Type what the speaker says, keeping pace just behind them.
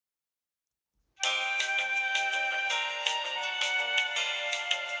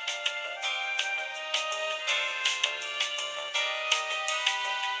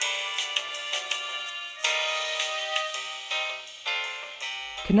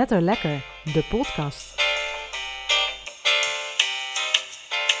Knetterlekker, de podcast.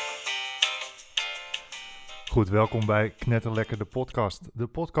 Goed, welkom bij Knetterlekker, de podcast. De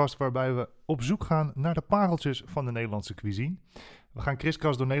podcast waarbij we op zoek gaan naar de pareltjes van de Nederlandse cuisine. We gaan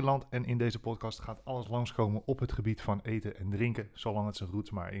kriskras door Nederland en in deze podcast gaat alles langskomen op het gebied van eten en drinken, zolang het zijn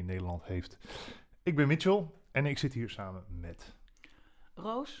roots maar in Nederland heeft. Ik ben Mitchell en ik zit hier samen met...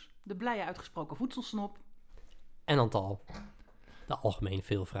 Roos, de blije uitgesproken voedselsnop. En Antal, de algemeen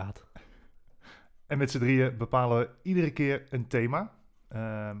veelvraat. En met z'n drieën bepalen we iedere keer een thema.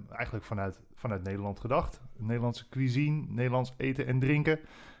 Eigenlijk vanuit Nederland gedacht. Nederlandse cuisine, Nederlands eten en drinken.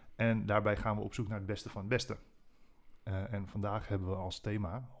 En daarbij gaan we op zoek naar het beste van het beste. En vandaag hebben we als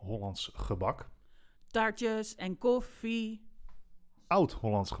thema Hollands gebak. Taartjes en koffie.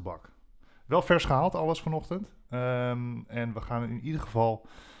 Oud-Hollands gebak. Wel vers gehaald alles vanochtend. En we gaan in ieder geval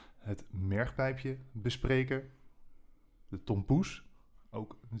het mergpijpje bespreken. De tompoes,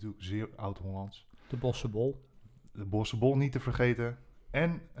 ook natuurlijk zeer oud-Hollands. De bossenbol. De bossenbol niet te vergeten.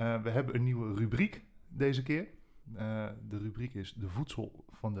 En we hebben een nieuwe rubriek deze keer. De rubriek is de voedsel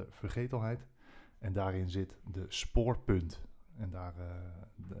van de vergetelheid. En daarin zit de spoorpunt. En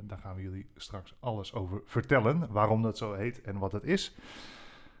daar gaan we jullie straks alles over vertellen. Waarom dat zo heet en wat het is.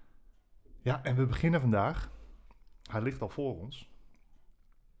 Ja, en we beginnen vandaag. Hij ligt al voor ons.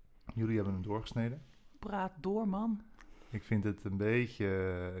 Jullie hebben hem doorgesneden. Praat door, man. Ik vind het een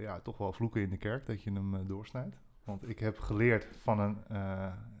beetje, toch wel vloeken in de kerk dat je hem doorsnijdt. Want ik heb geleerd van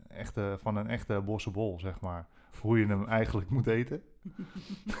een echte bossenbol, zeg maar, hoe je hem eigenlijk moet eten.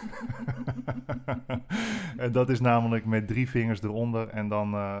 En dat is namelijk met 3 vingers eronder en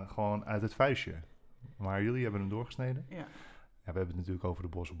dan gewoon uit het vuistje. Maar jullie hebben hem doorgesneden. Ja. Ja, we hebben het natuurlijk over de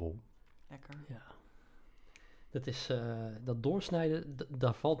bossenbol. Lekker. Ja. Dat is, dat doorsnijden,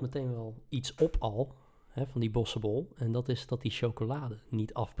 daar valt meteen wel iets op al, hè, van die bossenbol. En dat is dat die chocolade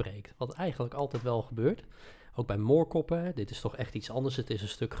niet afbreekt. Wat eigenlijk altijd wel gebeurt. Ook bij moorkoppen, hè. Dit is toch echt iets anders, het is een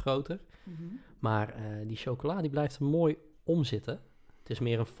stuk groter. Mm-hmm. Maar die chocolade die blijft er mooi om zitten. Het is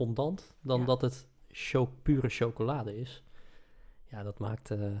meer een fondant dan dat het pure chocolade is. Ja, dat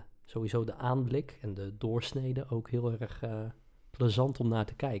maakt sowieso de aanblik en de doorsnede ook heel erg plezant om naar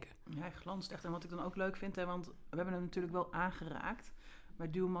te kijken. Ja, hij glanst echt. En wat ik dan ook leuk vind, hè, want we hebben hem natuurlijk wel aangeraakt. Wij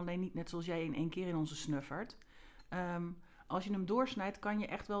duwen hem alleen niet net zoals jij in 1 keer in onze snuffert. Als je hem doorsnijdt, kan je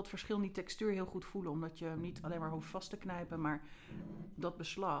echt wel het verschil in die textuur heel goed voelen. Omdat je hem niet alleen maar hoeft vast te knijpen, maar dat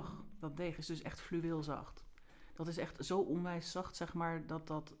beslag, dat deeg is dus echt fluweelzacht. Dat is echt zo onwijs zacht, zeg maar, dat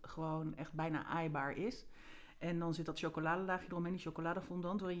dat gewoon echt bijna aaibaar is. En dan zit dat chocoladelaagje eromheen, die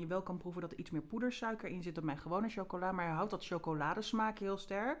chocoladefondant, waarin je wel kan proeven dat er iets meer poedersuiker in zit dan bij gewone chocola. Maar hij houdt dat chocoladesmaak heel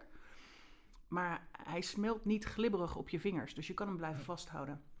sterk. Maar hij smelt niet glibberig op je vingers, dus je kan hem blijven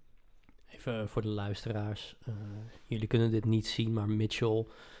vasthouden. Even voor de luisteraars. Jullie kunnen dit niet zien, maar Mitchell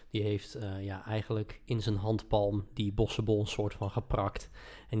die heeft eigenlijk in zijn handpalm die bossenbol een soort van geprakt.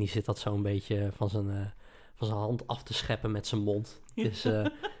 En die zit dat zo een beetje van zijn hand af te scheppen met zijn mond. Dus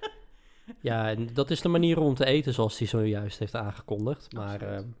en dat is de manier om te eten zoals hij zojuist heeft aangekondigd.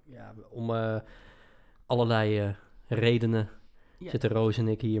 Maar om allerlei redenen zitten Roos en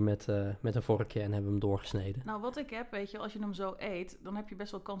ik hier met een vorkje en hebben hem doorgesneden. Nou, wat ik heb, weet je, als je hem zo eet, dan heb je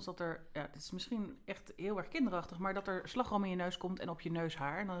best wel kans dat er, het is misschien echt heel erg kinderachtig, maar dat er slagroom in je neus komt en op je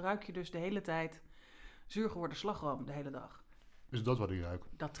neushaar. En dan ruik je dus de hele tijd zuur geworden slagroom de hele dag. Is dat wat ik ruik?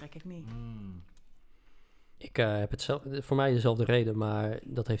 Dat trek ik niet. Ik heb voor mij dezelfde reden, maar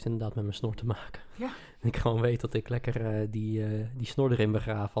dat heeft inderdaad met mijn snor te maken. Ja. Ik gewoon weet dat ik lekker die snor erin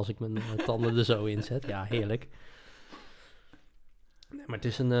begraaf als ik mijn tanden er zo in zet. Ja, heerlijk. Nee, maar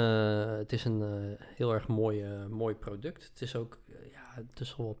het is een heel erg mooi product. Het is ook, het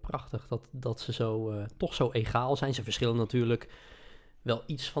is wel prachtig dat ze toch zo egaal zijn. Ze verschillen natuurlijk wel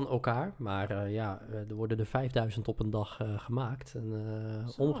iets van elkaar, maar er worden er 5000 op een dag gemaakt en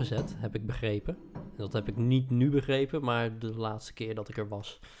omgezet, heb ik begrepen. En dat heb ik niet nu begrepen, maar de laatste keer dat ik er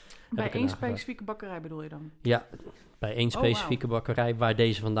was. Bij één specifieke bakkerij bedoel je dan? Ja, bij één specifieke bakkerij waar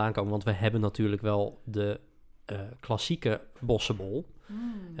deze vandaan komen. Want we hebben natuurlijk wel de klassieke bossenbol,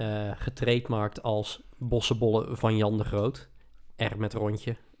 getrademarkt als bossenbollen van Jan de Groot. R met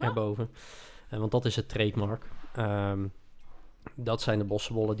rondje erboven. Want dat is het trademark. Dat zijn de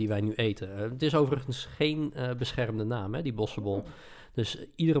bossenbollen die wij nu eten. Het is overigens geen beschermde naam, hè, die bossenbol. Dus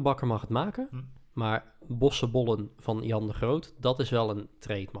iedere bakker mag het maken. Maar bossenbollen van Jan de Groot, dat is wel een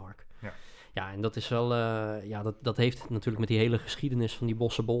trademark. Ja, en dat is wel... dat heeft natuurlijk met die hele geschiedenis van die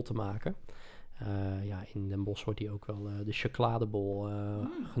bossenbol te maken. In Den Bosch wordt die ook wel de chocoladebol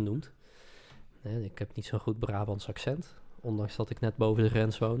genoemd. Ik heb niet zo'n goed Brabants accent. Ondanks dat ik net boven de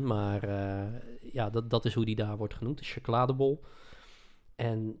grens woon. Maar dat is hoe die daar wordt genoemd. De chocoladebol.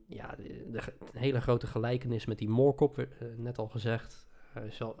 En ja, de hele grote gelijkenis met die moorkop, net al gezegd,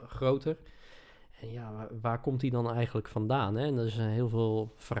 is wel groter. En ja, waar komt die dan eigenlijk vandaan? Hè? En er is heel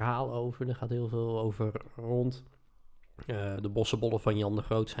veel verhaal over, er gaat heel veel over rond. De bossenbollen van Jan de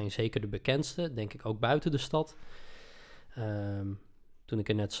Groot zijn zeker de bekendste, denk ik ook buiten de stad. Toen ik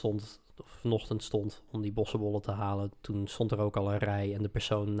er net stond, of vanochtend stond, om die bossenbollen te halen, toen stond er ook al een rij en de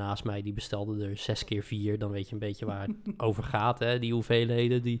persoon naast mij die bestelde er 6 keer 4. Dan weet je een beetje waar het over gaat, hè? Die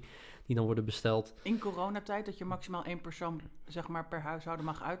hoeveelheden die dan worden besteld. In coronatijd, dat je maximaal 1 persoon zeg maar, per huishouden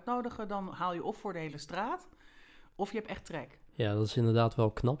mag uitnodigen, dan haal je of voor de hele straat, of je hebt echt trek. Ja, dat is inderdaad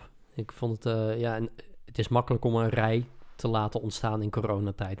wel knap. Ik vond het, en het is makkelijk om een rij te laten ontstaan in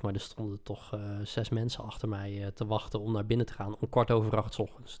coronatijd, maar er stonden toch 6 mensen achter mij te wachten om naar binnen te gaan om 7:15 's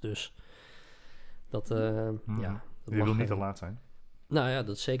ochtends. Dus dat, dat je wil niet te laat zijn. Nou ja,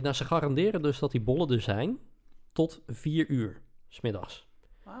 dat is zeker. Nou, ze garanderen dus dat die bollen er zijn tot 4 uur 's middags.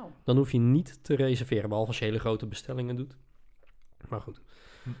 Wow. Dan hoef je niet te reserveren, behalve als je hele grote bestellingen doet. Maar goed,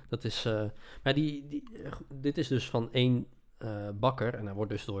 dat is... maar dit is dus van 1 bakker en hij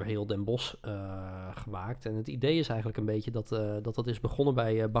wordt dus door heel Den Bosch gemaakt. En het idee is eigenlijk een beetje dat is begonnen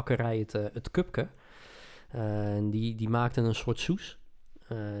bij bakkerij het Cupke. En die maakten een soort soes.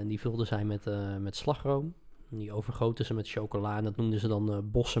 En die vulden zij met slagroom. En die overgoten ze met chocola en dat noemden ze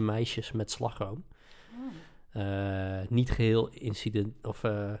dan bossenmeisjes met slagroom. Niet geheel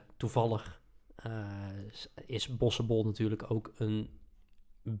toevallig is bossenbol natuurlijk ook een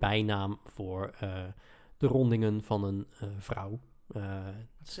bijnaam voor de rondingen van een vrouw. Wat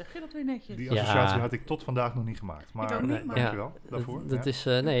zeg je dat weer netjes? Die associatie had ik tot vandaag nog niet gemaakt. Maar ook niet, maar dankjewel daarvoor. Dat is,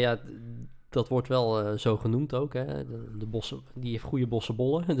 dat wordt wel zo genoemd ook, hè. De bossen, die heeft goede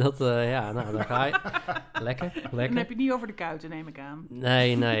bossenbollen. Dat, daar ga je. Lekker. Dan heb je het niet over de kuiten, neem ik aan.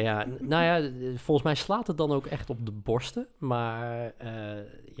 Nee, ja. Nou ja, volgens mij slaat het dan ook echt op de borsten. Maar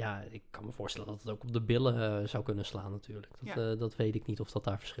ik kan me voorstellen dat het ook op de billen zou kunnen slaan natuurlijk. Dat weet ik niet of dat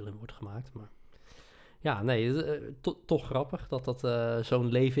daar verschil in wordt gemaakt. Maar ja, nee, toch grappig dat zo'n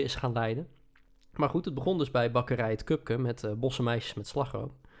leven is gaan leiden. Maar goed, het begon dus bij bakkerij het Cupke met bossenmeisjes met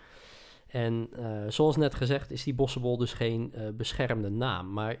slagroom. En zoals net gezegd is die bossenbol dus geen beschermde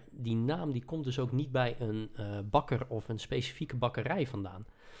naam. Maar die naam die komt dus ook niet bij een bakker of een specifieke bakkerij vandaan.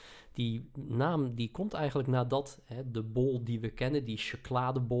 Die naam die komt eigenlijk nadat de bol die we kennen, die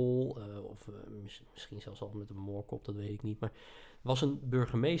chocoladebol, of misschien zelfs al met een moorkop, dat weet ik niet. Maar was een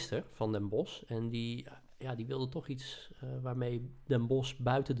burgemeester van Den Bosch en die wilde toch iets waarmee Den Bosch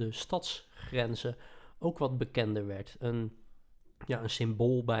buiten de stadsgrenzen ook wat bekender werd. Een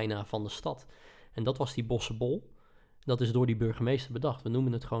symbool bijna van de stad. En dat was die bossenbol. Dat is door die burgemeester bedacht. We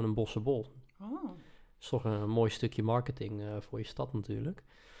noemen het gewoon een bossenbol. Oh. Dat is toch een mooi stukje marketing voor je stad natuurlijk.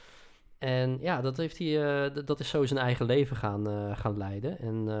 En ja, dat is zo zijn eigen leven gaan leiden.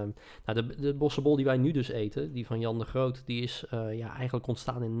 En de bossenbol die wij nu dus eten, die van Jan de Groot, die is eigenlijk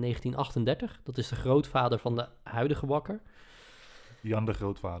ontstaan in 1938. Dat is de grootvader van de huidige bakker. Jan de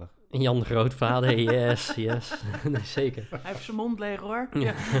Grootvader. Jan de Grootvader, yes. Nee, zeker. Hij heeft zijn mond leeg, hoor.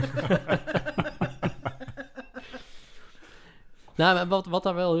 Ja. Nou, wat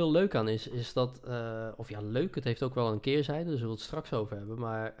daar wel heel leuk aan is dat... leuk, het heeft ook wel een keerzijde, daar zullen we het straks over hebben.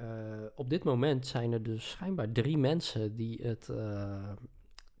 Maar op dit moment zijn er dus schijnbaar 3 mensen die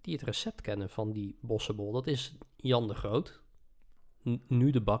het recept kennen van die bossenbol. Dat is Jan de Groot,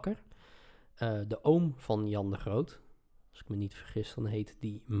 nu de bakker. De oom van Jan de Groot. Als ik me niet vergis, dan heet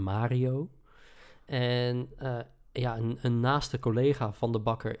die Mario. En een naaste collega van de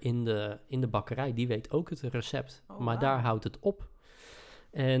bakker in de bakkerij, die weet ook het recept. Oh, maar wow. daar houdt het op.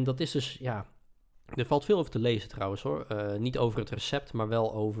 En dat is dus, er valt veel over te lezen trouwens hoor. Niet over het recept, maar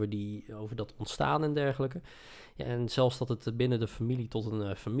wel over dat ontstaan en dergelijke. Ja, en zelfs dat het binnen de familie tot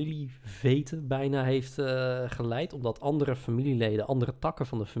een familievete bijna heeft geleid. Omdat andere familieleden, andere takken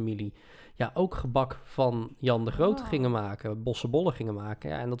van de familie, ook gebak van Jan de Groot gingen maken. Bossenbollen gingen maken.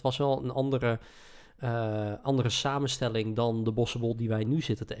 Ja, en dat was wel een andere samenstelling dan de bossenbol die wij nu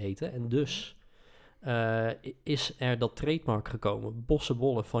zitten te eten. En dus is er dat trademark gekomen.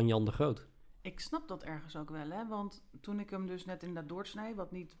 Bossenbollen van Jan de Groot. Ik snap dat ergens ook wel, hè. Want toen ik hem dus net inderdaad doorsnij,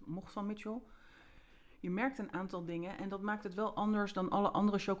 wat niet mocht van Mitchell, je merkt een aantal dingen en dat maakt het wel anders dan alle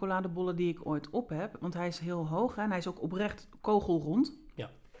andere chocoladebollen die ik ooit op heb. Want hij is heel hoog en hij is ook oprecht kogelrond. Ja.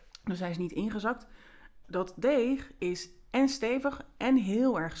 Dus hij is niet ingezakt. Dat deeg is en stevig en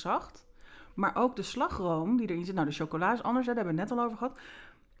heel erg zacht. Maar ook de slagroom die erin zit. Nou, de chocola is anders, daar hebben we het net al over gehad.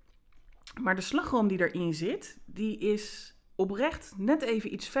 Maar de slagroom die erin zit, die is oprecht net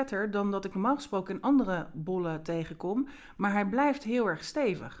even iets vetter dan dat ik normaal gesproken in andere bollen tegenkom. Maar hij blijft heel erg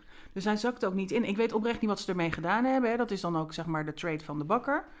stevig. Dus hij zakt ook niet in. Ik weet oprecht niet wat ze ermee gedaan hebben. Hè. Dat is dan ook zeg maar de trade van de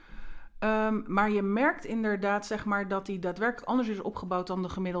bakker. Maar je merkt inderdaad zeg maar, dat hij daadwerkelijk anders is opgebouwd dan de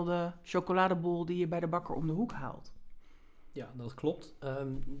gemiddelde chocoladebol die je bij de bakker om de hoek haalt. Ja, dat klopt.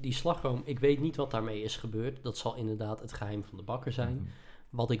 Die slagroom, ik weet niet wat daarmee is gebeurd. Dat zal inderdaad het geheim van de bakker zijn. Mhm.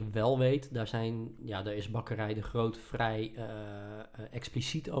 Wat ik wel weet, daar is Bakkerij de Groot vrij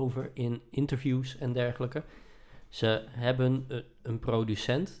expliciet over in interviews en dergelijke. Ze hebben een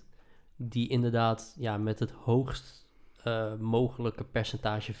producent die inderdaad met het hoogst mogelijke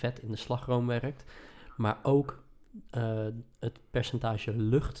percentage vet in de slagroom werkt. Maar ook het percentage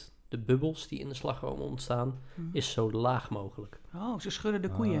lucht, de bubbels die in de slagroom ontstaan, is zo laag mogelijk. Oh, ze schudden de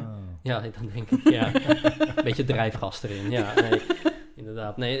koeien. Ah. Ja, dan denk ik, een beetje drijfgas erin. Ja, nee,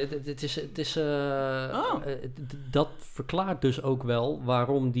 inderdaad. Nee, dat verklaart dus ook wel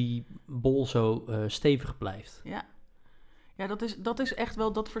waarom die bol zo stevig blijft. Ja, dat is echt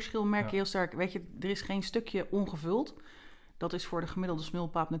wel, dat verschil merk je heel sterk. Weet je, er is geen stukje ongevuld. Dat is voor de gemiddelde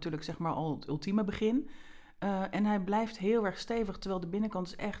smulpaap natuurlijk zeg maar al het ultieme begin. En hij blijft heel erg stevig, terwijl de binnenkant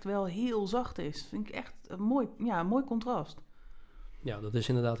dus echt wel heel zacht is. Vind ik echt een mooi contrast. Ja, dat is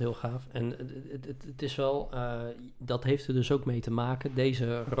inderdaad heel gaaf. En het is wel, dat heeft er dus ook mee te maken.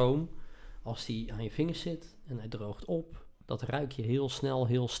 Deze room, als die aan je vingers zit en hij droogt op, dat ruik je heel snel,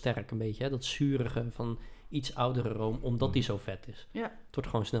 heel sterk een beetje. Hè? Dat zurige van iets oudere room, omdat die zo vet is. Ja. Het wordt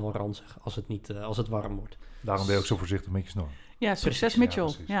gewoon snel ranzig als het warm wordt. Daarom ben je ook zo voorzichtig met je snor. Ja, succes Precies,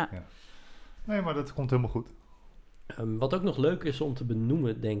 Mitchell. Ja. Nee, maar dat komt helemaal goed. Wat ook nog leuk is om te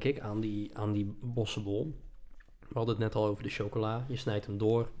benoemen, denk ik, aan die bossenbol. We hadden het net al over de chocola. Je snijdt hem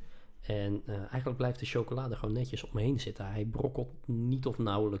door. En eigenlijk blijft de chocolade gewoon netjes omheen zitten. Hij brokkelt niet of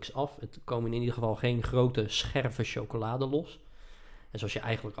nauwelijks af. Het komen in ieder geval geen grote scherve chocolade los. En zoals je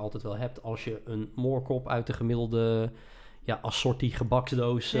eigenlijk altijd wel hebt als je een moorkop uit de gemiddelde assortie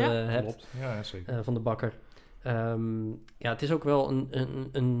gebaksdoos hebt. Klopt. Ja, zeker. Van de bakker. Het is ook wel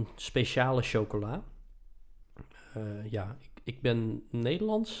een speciale chocola. Ik ben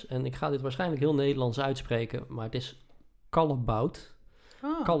Nederlands en ik ga dit waarschijnlijk heel Nederlands uitspreken, maar het is Callebaut.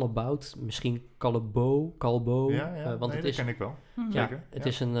 Oh. Callebaut, misschien Calbo. Want het dat is, ken ik wel. ja, het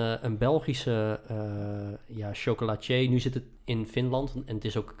is een Belgische chocolatier. Nu zit het in Finland en het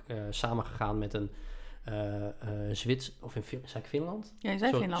is ook samengegaan met een zei ik Finland? Ja, je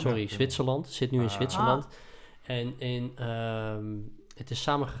zei Finland. Sorry, Zwitserland. Het zit nu in Zwitserland. En het is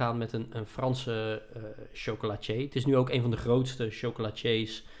samengegaan met een Franse chocolatier. Het is nu ook een van de grootste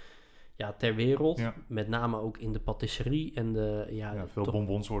chocolatiers ter wereld. Ja. Met name ook in de patisserie. En veel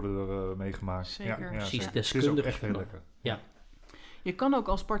bonbons worden er meegemaakt. Zeker. Precies, het is ook echt heel lekker. Ja. Je kan ook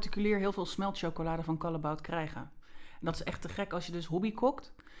als particulier heel veel smeltchocolade van Callebaut krijgen. En dat is echt te gek als je dus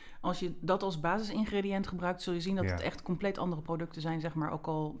hobbykokt. Als je dat als basisingrediënt gebruikt, zul je zien dat het echt compleet andere producten zijn, zeg maar, ook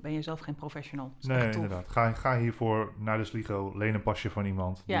al ben je zelf geen professional. Nee, inderdaad. Ga hiervoor naar de Sligo, leen een pasje van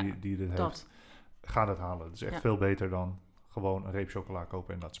iemand die dit heeft. Ga dat halen. Het is echt veel beter dan gewoon een reep chocola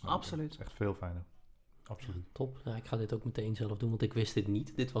kopen en dat smelten. Absoluut. Het is echt veel fijner. Absoluut. Top. Ja, ik ga dit ook meteen zelf doen, want ik wist dit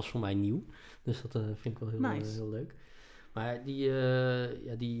niet. Dit was voor mij nieuw. Dus dat vind ik wel heel leuk. Maar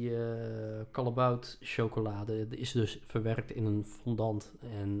die Callebaut chocolade is dus verwerkt in een fondant.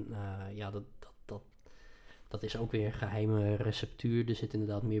 En dat is ook weer een geheime receptuur. Er zit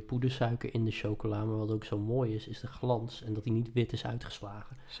inderdaad meer poedersuiker in de chocola. Maar wat ook zo mooi is de glans. En dat die niet wit is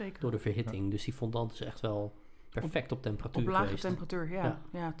uitgeslagen. Zeker. Door de verhitting. Ja. Dus die fondant is echt wel perfect op temperatuur. Op lage temperatuur,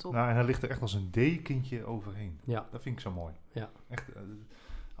 ja, top. Nou, en hij ligt er echt als een dekentje overheen. Ja. Dat vind ik zo mooi. Ja. Echt,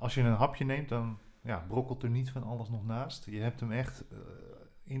 als je een hapje neemt, dan brokkelt er niet van alles nog naast. Je hebt hem echt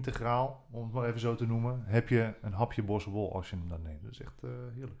integraal, om het maar even zo te noemen. Heb je een hapje bossenbol als je hem dan neemt. Dat is echt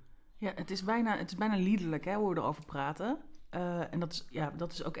heerlijk. Ja, het is bijna liederlijk, hè, hoe we erover praten. En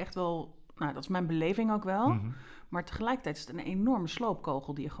dat is ook echt wel, dat is mijn beleving ook wel. Mm-hmm. Maar tegelijkertijd is het een enorme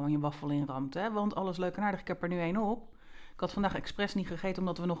sloopkogel die je gewoon je waffel in ramt. Hè? Want alles leuk en aardig, ik heb er nu één op. Ik had vandaag expres niet gegeten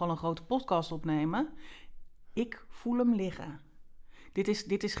omdat we nogal een grote podcast opnemen. Ik voel hem liggen.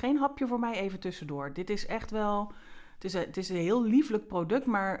 Dit is geen hapje voor mij even tussendoor. Dit is echt wel, het is een heel lieflijk product,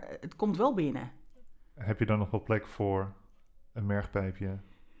 maar het komt wel binnen. Heb je dan nog wel plek voor een mergpijpje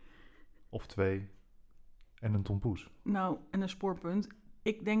of 2 en een tompoes? Nou, en een spoorpunt.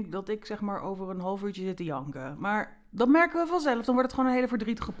 Ik denk dat ik zeg maar over een half uurtje zit te janken. Maar dat merken we vanzelf. Dan wordt het gewoon een hele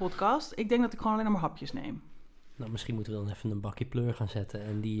verdrietige podcast. Ik denk dat ik gewoon alleen maar hapjes neem. Nou, misschien moeten we dan even een bakje pleur gaan zetten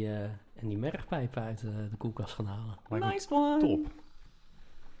en die mergpijpen uit de koelkast gaan halen. Nice one! Top!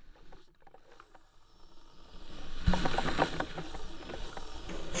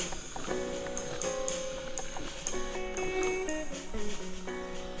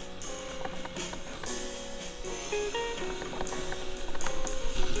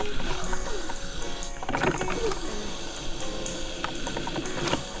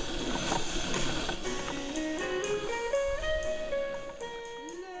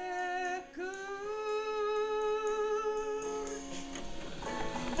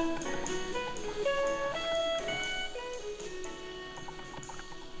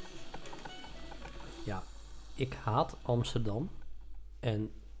 ik haat Amsterdam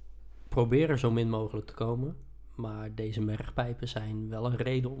en probeer er zo min mogelijk te komen. Maar deze mergpijpen zijn wel een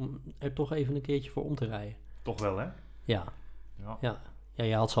reden om er toch even een keertje voor om te rijden. Toch wel, hè? Ja,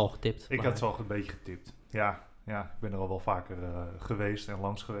 jij had ze al getipt. Ik had ze al een beetje getipt. Ja, ik ben er al wel vaker geweest en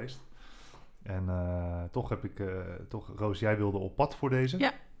langs geweest. En toch heb ik... Roos, jij wilde op pad voor deze?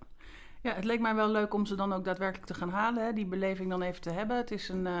 Ja, het leek mij wel leuk om ze dan ook daadwerkelijk te gaan halen. Hè? Die beleving dan even te hebben. Het is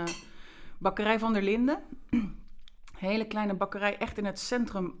een bakkerij van der Linden. Hele kleine bakkerij, echt in het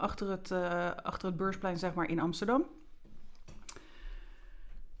centrum, achter het Beursplein, zeg maar, in Amsterdam.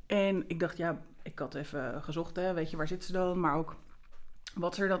 En ik dacht, ik had even gezocht, hè, weet je, waar zit ze dan? Maar ook,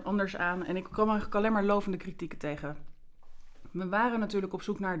 wat is er dan anders aan? En ik kwam eigenlijk alleen maar lovende kritieken tegen. We waren natuurlijk op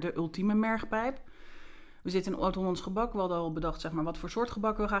zoek naar de ultieme mergpijp. We zitten in Oud-Hollands gebak. We hadden al bedacht, zeg maar, wat voor soort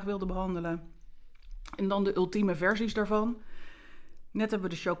gebak we graag wilden behandelen. En dan de ultieme versies daarvan. Net hebben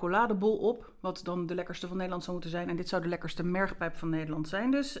we de chocoladebol op, wat dan de lekkerste van Nederland zou moeten zijn. En dit zou de lekkerste mergpijp van Nederland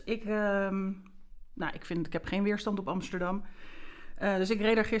zijn. Dus ik heb geen weerstand op Amsterdam. Dus ik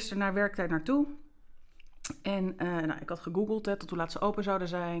reed er gisteren na werktijd naartoe. En ik had gegoogeld tot hoe laat ze open zouden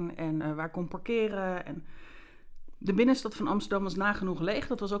zijn en waar ik kon parkeren. En de binnenstad van Amsterdam was nagenoeg leeg.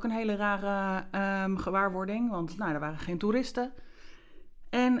 Dat was ook een hele rare gewaarwording, want er waren geen toeristen.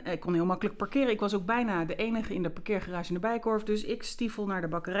 En ik kon heel makkelijk parkeren. Ik was ook bijna de enige in de parkeergarage in de Bijenkorf. Dus ik stiefel naar de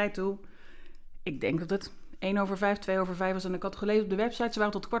bakkerij toe. Ik denk dat het 1:05, 2:05 was. En ik had gelezen op de website, ze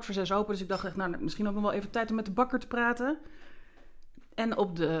waren tot 5:45 open. Dus ik dacht echt, misschien ook nog wel even tijd om met de bakker te praten. En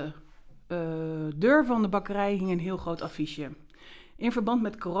op de deur van de bakkerij hing een heel groot affiche. In verband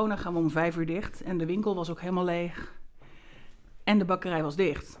met corona gaan we om 5:00 dicht. En de winkel was ook helemaal leeg. En de bakkerij was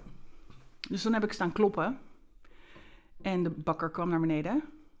dicht. Dus dan heb ik staan kloppen. En de bakker kwam naar beneden.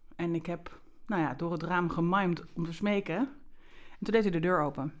 En ik heb door het raam gemimed om te smeken. En toen deed hij de deur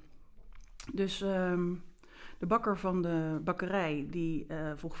open. Dus de bakker van de bakkerij die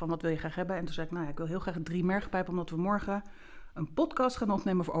vroeg van wat wil je graag hebben? En toen zei ik, ik wil heel graag 3 mergpijpen, omdat we morgen een podcast gaan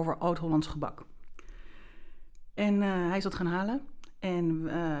opnemen over Oud-Hollands gebak. En hij is dat gaan halen. En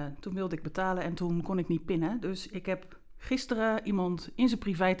toen wilde ik betalen en toen kon ik niet pinnen. Dus ik heb gisteren iemand in zijn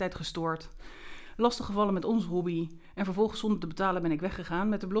privé-tijd gestoord. Lastig gevallen met onze hobby. En vervolgens zonder te betalen ben ik weggegaan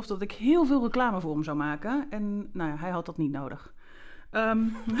met de belofte dat ik heel veel reclame voor hem zou maken. En hij had dat niet nodig.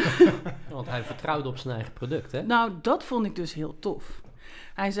 Want hij vertrouwde op zijn eigen product, hè? Nou, dat vond ik dus heel tof.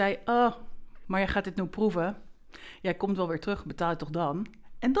 Hij zei, maar jij gaat dit nu proeven. Jij komt wel weer terug, betaal je toch dan?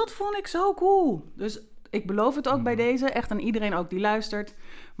 En dat vond ik zo cool. Dus ik beloof het ook bij deze, echt aan iedereen ook die luistert.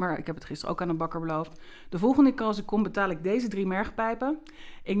 Maar ik heb het gisteren ook aan een bakker beloofd. De volgende keer als ik kom, betaal ik deze 3 mergpijpen.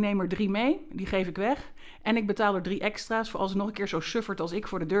 Ik neem er 3 mee, die geef ik weg. En ik betaal er 3 extra's voor als het nog een keer zo suffert als ik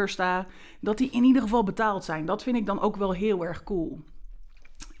voor de deur sta. Dat die in ieder geval betaald zijn. Dat vind ik dan ook wel heel erg cool.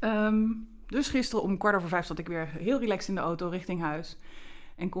 Dus gisteren om 4:15 zat ik weer heel relaxed in de auto richting huis.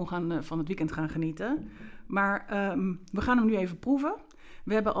 En kon van het weekend gaan genieten. Maar we gaan hem nu even proeven.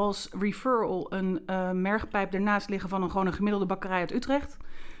 We hebben als referral een mergpijp ernaast liggen van een gemiddelde bakkerij uit Utrecht.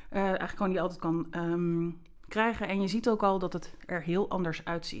 Eigenlijk gewoon die je altijd kan krijgen. En je ziet ook al dat het er heel anders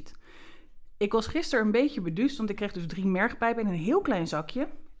uitziet. Ik was gisteren een beetje beduusd, want ik kreeg dus 3 mergpijpen in een heel klein zakje.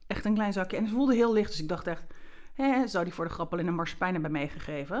 Echt een klein zakje. En het voelde heel licht, dus ik dacht echt, zou die voor de grap al in een marsepein hebben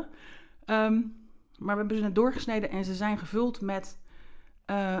meegegeven. Maar we hebben ze net doorgesneden en ze zijn gevuld met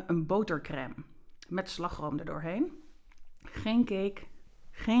een botercrème. Met slagroom erdoorheen. Geen cake,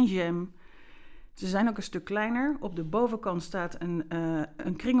 geen jam. Ze zijn ook een stuk kleiner. Op de bovenkant staat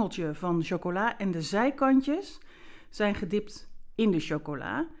een kringeltje van chocola. En de zijkantjes zijn gedipt in de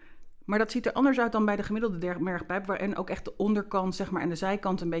chocola. Maar dat ziet er anders uit dan bij de gemiddelde mergpijp. Waarin ook echt de onderkant zeg maar, en de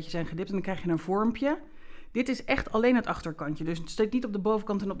zijkant een beetje zijn gedipt. En dan krijg je een vormpje. Dit is echt alleen het achterkantje. Dus het steekt niet op de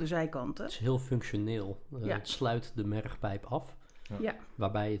bovenkant en op de zijkanten. Het is heel functioneel. Het sluit de mergpijp af. Ja.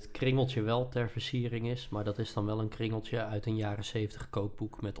 Waarbij het kringeltje wel ter versiering is. Maar dat is dan wel een kringeltje uit een jaren 70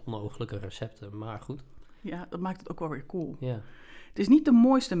 kookboek met onooglijke recepten. Maar goed. Ja, dat maakt het ook wel weer cool. Ja. Het is niet de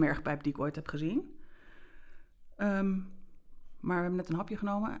mooiste mergpijp die ik ooit heb gezien. Maar we hebben net een hapje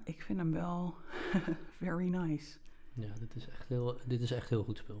genomen. Ik vind hem wel very nice. Ja, dit is echt heel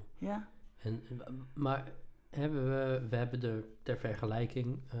goed spul. Ja. Maar we hebben er ter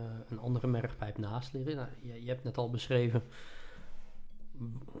vergelijking een andere mergpijp naast liggen. Nou, je hebt net al beschreven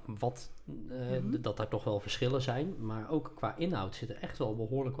dat daar toch wel verschillen zijn. Maar ook qua inhoud zit er echt wel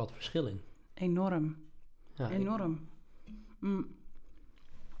behoorlijk wat verschil in. Enorm. Ja, enorm.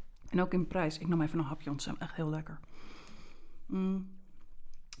 En ook in prijs. Ik nam even een hapje, want ze zijn echt heel lekker.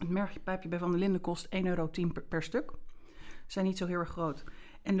 Het mergpijpje bij Van der Linden kost €1,10 per stuk. Ze zijn niet zo heel erg groot.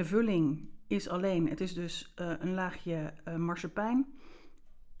 En de vulling is alleen, het is dus een laagje marsepein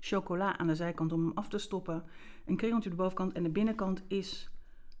chocola aan de zijkant om hem af te stoppen. Een kringeltje op de bovenkant. En de binnenkant is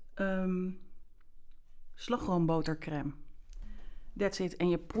slagroombotercrème. That's it. En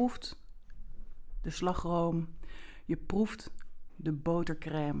je proeft de slagroom. Je proeft de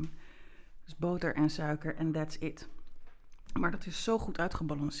botercrème. Dus boter en suiker en that's it. Maar dat is zo goed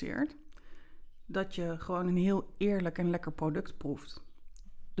uitgebalanceerd dat je gewoon een heel eerlijk en lekker product proeft.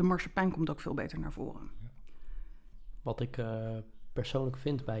 De marsepein komt ook veel beter naar voren. Ja. Wat ik persoonlijk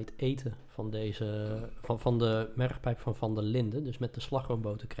vind bij het eten van deze van de mergpijp van Van der Linden, dus met de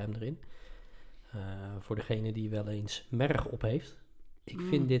slagroombotercrème erin. Voor degene die wel eens merg op heeft. Ik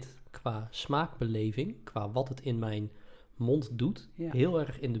vind dit qua smaakbeleving, qua wat het in mijn mond doet, heel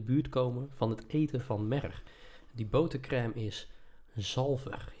erg in de buurt komen van het eten van merg. Die botercrème is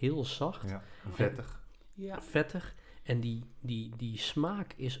zalvig, heel zacht. Ja, vettig. Vettig. En die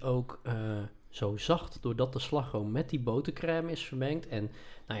smaak is ook zo zacht, doordat de slagroom met die botercrème is vermengd. En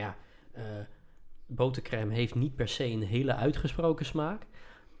nou ja, botercrème heeft niet per se een hele uitgesproken smaak.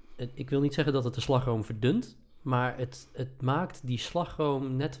 Ik wil niet zeggen dat het de slagroom verdunt, maar het maakt die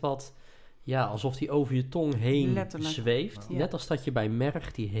slagroom net wat, ja, alsof die over je tong heen zweeft. Ja. Net als dat je bij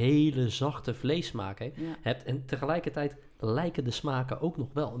merg die hele zachte vleessmaak hebt. En tegelijkertijd lijken de smaken ook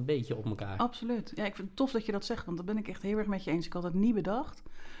nog wel een beetje op elkaar. Absoluut. Ja, ik vind het tof dat je dat zegt, want dat ben ik echt heel erg met je eens. Ik had het niet bedacht,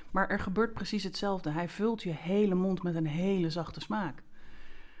 maar er gebeurt precies hetzelfde. Hij vult je hele mond met een hele zachte smaak.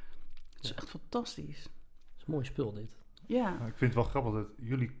 Het is echt fantastisch. Dat is een mooi spul dit. Ja. Nou, ik vind het wel grappig dat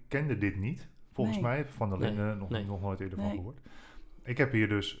jullie kenden dit niet. Volgens mij, Van der Linden, nog nooit eerder van gehoord. Ik heb hier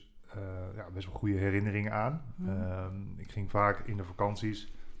dus best wel goede herinneringen aan. Ik ging vaak in de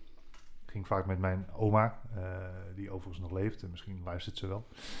vakanties, met mijn oma, die overigens nog leeft. En misschien luistert ze wel.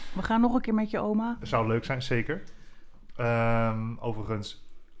 We gaan nog een keer met je oma. Dat zou leuk zijn, zeker. Overigens,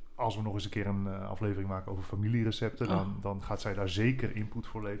 als we nog eens een keer een aflevering maken over familierecepten, dan gaat zij daar zeker input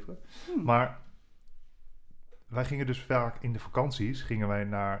voor leveren. Maar wij gingen dus vaak in de vakanties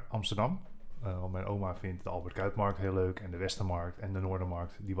naar Amsterdam. Want mijn oma vindt de Albert Kuipmarkt heel leuk en de Westermarkt en de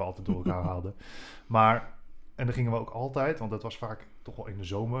Noordermarkt, die we altijd door elkaar haalden. En dan gingen we ook altijd, want dat was vaak toch wel in de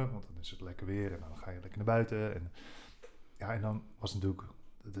zomer, want dan is het lekker weer en dan ga je lekker naar buiten. En dan was het natuurlijk,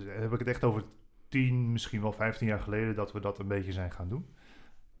 dan heb ik het echt over 10, misschien wel 15 jaar geleden dat we dat een beetje zijn gaan doen.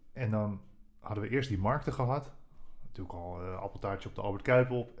 En dan hadden we eerst die markten gehad, natuurlijk al appeltaartje op de Albert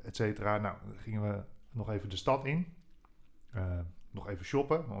Kuip op, et cetera. Nou, dan gingen we nog even de stad in. Nog even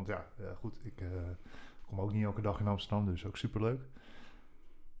shoppen, want ik kom ook niet elke dag in Amsterdam, dus ook superleuk.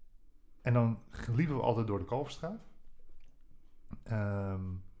 En dan liepen we altijd door de Kalverstraat.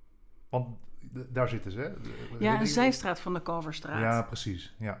 Want daar zitten ze, hè? Een zijstraat van de Kalverstraat. Ja,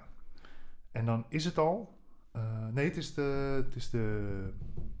 precies, ja. En dan is het al... nee, het is de...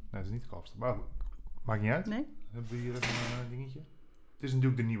 Nee, het is niet de Kalverstraat, maar maakt niet uit. Nee? Hebben we hier een dingetje. Het is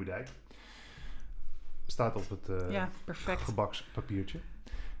natuurlijk de Nieuwe Dijk. Staat op het gebakspapiertje.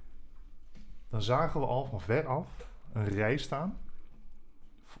 Dan zagen we al van ver af een rij staan.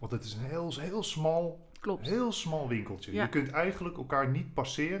 Want het is een heel smal winkeltje. Ja. Je kunt eigenlijk elkaar niet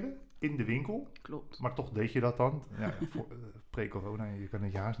passeren in de winkel. Klopt. Maar toch deed je dat dan. Ja, pre-corona, je kan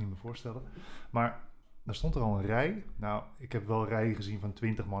het je haast niet meer voorstellen. Maar dan stond er al een rij. Nou, ik heb wel rijen gezien van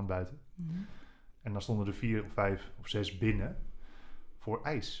 20 man buiten. Mm-hmm. En dan stonden er 4 of 5 of 6 binnen voor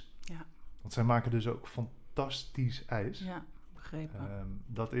ijs. Ja. Want zij maken dus ook fantastisch ijs. Ja, begrepen.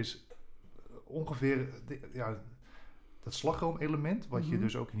 Dat is ongeveer... dat slagroomelement, wat je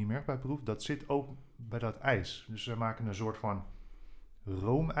dus ook in die merkpijp proeft, dat zit ook bij dat ijs. Dus zij maken een soort van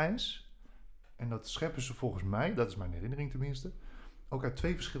roomijs. En dat scheppen ze volgens mij, dat is mijn herinnering tenminste, ook uit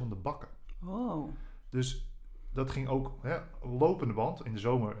 2 verschillende bakken. Oh. Dus dat ging ook lopende band. In de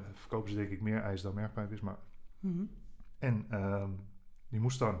zomer verkopen ze denk ik meer ijs dan merkpijp is. Maar... Mm-hmm. En die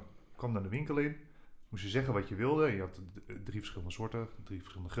kwam dan de winkel in. Moest je zeggen wat je wilde. Je had 3 verschillende soorten, 3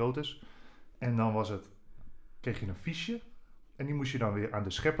 verschillende groottes. En dan kreeg je een fiche. En die moest je dan weer aan de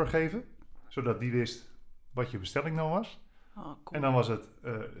schepper geven. Zodat die wist wat je bestelling nou was. Oh, cool. En dan was het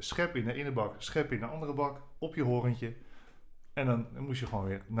schep in de ene bak, schep in de andere bak. Op je horentje. En dan moest je gewoon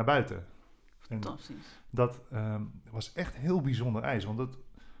weer naar buiten. Fantastisch. Dat was echt heel bijzonder ijs. Want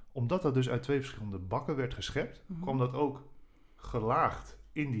omdat dat dus uit 2 verschillende bakken werd geschept, kwam dat ook gelaagd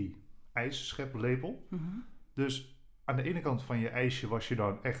in die ijsscheplepel. Mm-hmm. Dus aan de ene kant van je ijsje was je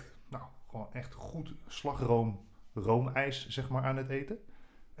dan gewoon echt goed roomijs, zeg maar, aan het eten.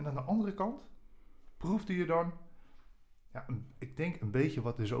 En aan de andere kant proefde je dan, ik denk een beetje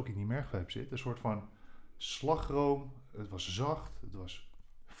wat dus ook in die mergpijp zit. Een soort van slagroom. Het was zacht, het was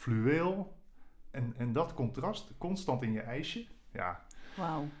fluweel. En dat contrast, constant in je ijsje. Ja.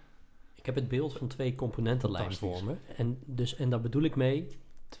 Wauw. Ik heb het beeld van 2 componentenlijn voor me. En daar bedoel ik mee,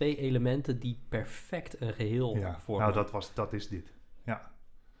 2 elementen die perfect een geheel vormen. Nou, dat is dit.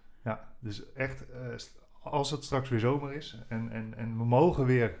 Ja, dus echt, als het straks weer zomer is en we mogen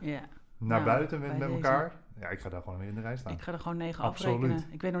weer naar buiten met elkaar. Ja, ik ga daar gewoon weer in de rij staan. Ik ga er gewoon 9 Absoluut.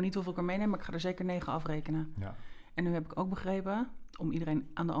 afrekenen. Ik weet nog niet hoeveel ik er meeneem, maar ik ga er zeker 9 afrekenen. Ja. En nu heb ik ook begrepen, om iedereen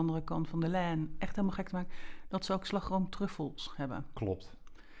aan de andere kant van de lijn echt helemaal gek te maken, dat ze ook slagroomtruffels hebben. Klopt.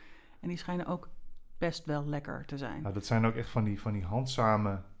 En die schijnen ook best wel lekker te zijn. Nou, dat zijn ook echt van die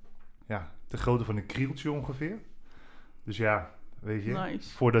handzame, de grootte van een krieltje ongeveer. Dus ja, weet je, Nice.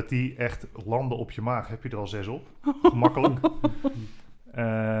 voordat die echt landen op je maag, heb je er al 6 op. Gemakkelijk.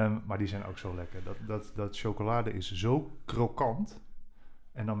 Maar die zijn ook zo lekker. Dat chocolade is zo krokant.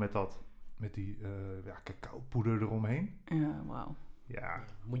 En dan met die cacaopoeder eromheen. Ja, wauw. Ja.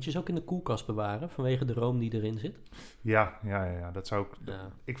 Moet je ze ook in de koelkast bewaren vanwege de room die erin zit? Ja, dat zou ik...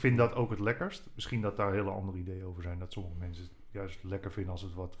 Ja. Ik vind dat ook het lekkerst. Misschien dat daar hele andere ideeën over zijn. Dat sommige mensen het juist lekker vinden als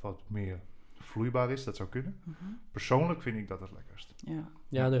het wat meer vloeibaar is. Dat zou kunnen. Mm-hmm. Persoonlijk vind ik dat het lekkerst.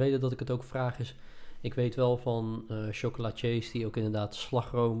 Ja, de reden dat ik het ook vraag is... Ik weet wel van chocolatiers die ook inderdaad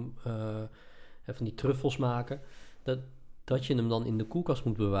slagroom van die truffels maken. Dat je hem dan in de koelkast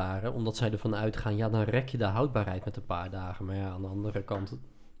moet bewaren. Omdat zij ervan uitgaan, dan rek je de houdbaarheid met een paar dagen. Maar ja, aan de andere kant,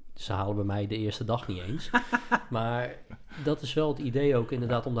 ze halen bij mij de eerste dag niet eens. Maar dat is wel het idee ook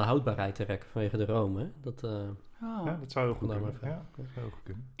inderdaad om de houdbaarheid te rekken vanwege de room. Hè? Dat zou heel goed daar kunnen. maar Ja, dat zou heel goed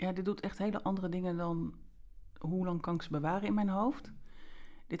kunnen. Ja, dit doet echt hele andere dingen dan hoe lang kan ik ze bewaren in mijn hoofd.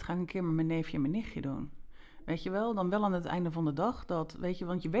 Dit ga ik een keer met mijn neefje en mijn nichtje doen. Weet je wel, dan wel aan het einde van de dag.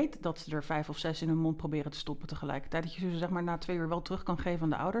 Want je weet dat ze er 5 of 6 in hun mond proberen te stoppen tegelijkertijd. Dat je ze zeg maar na 2 uur wel terug kan geven aan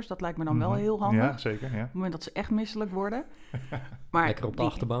de ouders. Dat lijkt me dan wel heel handig. Ja, zeker. Ja. Op het moment dat ze echt misselijk worden. Maar lekker op de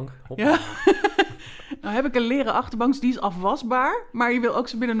achterbank. Hop. Ja. Nou heb ik een leren achterbank, die is afwasbaar. Maar je wil ook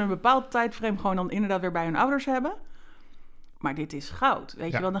ze binnen een bepaald tijdframe gewoon dan inderdaad weer bij hun ouders hebben. Maar dit is goud.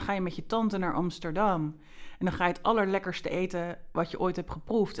 Weet je wel, dan ga je met je tante naar Amsterdam. En dan ga je het allerlekkerste eten wat je ooit hebt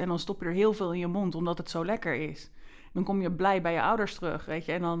geproefd. En dan stop je er heel veel in je mond, omdat het zo lekker is. Dan kom je blij bij je ouders terug, weet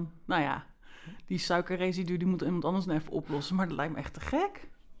je. En dan, die suikerresidu die moet iemand anders nog even oplossen. Maar dat lijkt me echt te gek.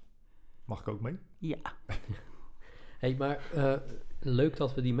 Mag ik ook mee? Ja. Hey, maar leuk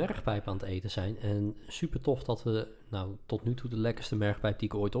dat we die mergpijp aan het eten zijn. En super tof dat we, tot nu toe de lekkerste mergpijp die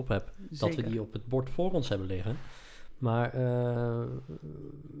ik ooit op heb. Zeker. Dat we die op het bord voor ons hebben liggen. Maar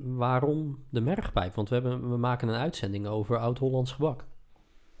waarom de mergpijp? Want we maken een uitzending over Oud-Hollands gebak.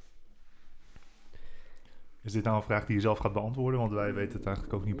 Is dit nou een vraag die je zelf gaat beantwoorden? Want wij weten het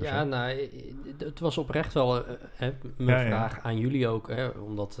eigenlijk ook niet per se. Het was oprecht wel mijn vraag aan jullie ook. Hè,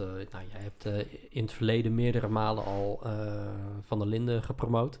 omdat jij hebt in het verleden meerdere malen al Van der Linden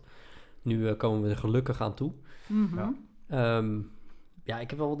gepromoot. Nu komen we er gelukkig aan toe. Mm-hmm. Ik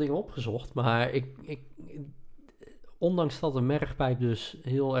heb wel wat dingen opgezocht. Maar ondanks dat de mergpijp dus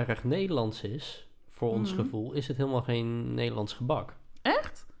heel erg Nederlands is, voor ons gevoel, is het helemaal geen Nederlands gebak.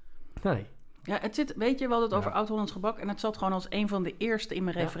 Echt? Nee. Ja, het zit, weet je, we hadden het over Oud-Hollands gebak en het zat gewoon als een van de eerste in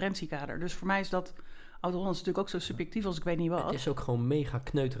mijn referentiekader. Dus voor mij is dat Oud-Hollands natuurlijk ook zo subjectief als ik weet niet wat. Het is ook gewoon mega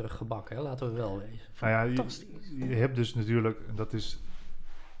kneuterig gebak, hè? Laten we wel wezen. Fantastisch. Je hebt dus natuurlijk, dat is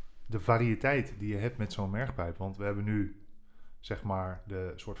de variëteit die je hebt met zo'n mergpijp. Want we hebben nu, zeg maar,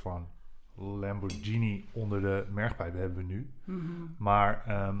 de soort van Lamborghini onder de mergpijp hebben we nu. Mm-hmm. Maar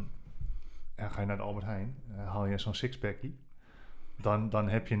ga je naar de Albert Heijn, haal je zo'n sixpackie, dan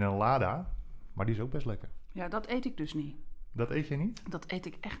heb je een Lada, maar die is ook best lekker. Ja, dat eet ik dus niet. Dat eet je niet? Dat eet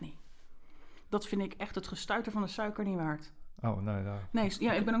ik echt niet. Dat vind ik echt het gestuiter van de suiker niet waard. Oh, nee.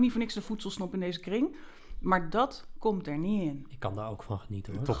 Nee, ik ben ook niet voor niks de voedselsnop in deze kring. Maar dat komt er niet in. Ik kan daar ook van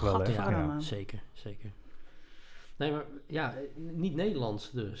genieten, hoor. Toch wel, hè? Ja. Zeker. Nee, maar niet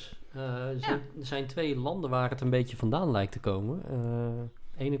Nederlands dus. Er zijn 2 landen waar het een beetje vandaan lijkt te komen. Aan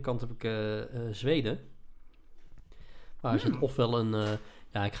de ene kant heb ik Zweden. Waar zit ofwel een...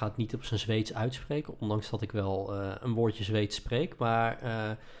 ik ga het niet op zijn Zweeds uitspreken, ondanks dat ik wel een woordje Zweeds spreek. Maar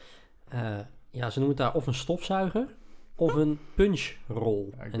ze noemen het daar of een stofzuiger of een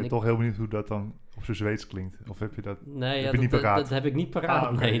punchrol. Ja, ik ben toch heel benieuwd hoe dat dan op zijn Zweeds klinkt. Of heb je dat niet paraat? Dat heb ik niet paraat.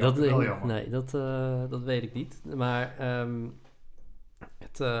 Ah, okay, dat weet ik niet. Maar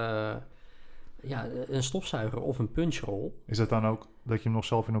een stofzuiger of een punchrol. Is dat dan ook dat je hem nog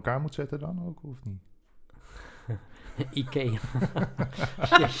zelf in elkaar moet zetten dan ook, of niet? Ikea.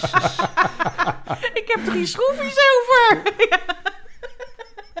 Ik heb 3 schroefjes over!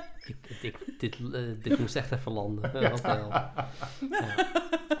 Dit moest echt even landen. Dat wel.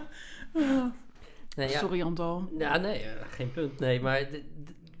 Ja. Sorry, Anton. Ja, nee, geen punt. Nee, maar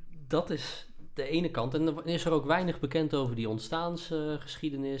dat is de ene kant. En dan is er ook weinig bekend over die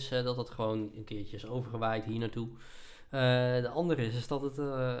ontstaansgeschiedenis. Dat het gewoon een keertje is overgewaaid hier naartoe. De andere is dat het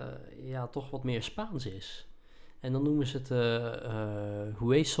toch wat meer Spaans is. En dan noemen ze het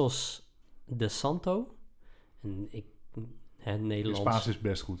Huesos de Santo. En Nederlands... Spaans is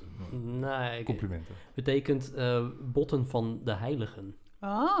best goed. Nee, Complimenten. Betekent botten van de heiligen.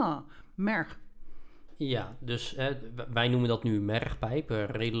 Ah, merg. Ja, dus wij noemen dat nu mergpijp. Een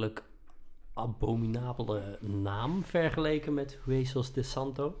redelijk abominabele naam vergeleken met Huesos de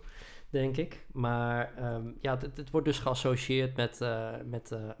Santo, denk ik. Maar het wordt dus geassocieerd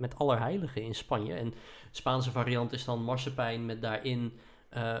met Allerheiligen in Spanje. En de Spaanse variant is dan marsepein met daarin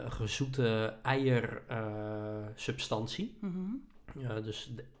gezoete eiersubstantie.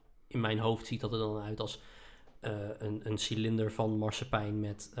 Dus in mijn hoofd ziet dat er dan uit als een cilinder van marsepein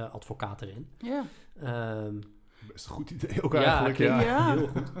met advocaat erin. Ja. Best een goed idee ook eigenlijk. Ja. Heel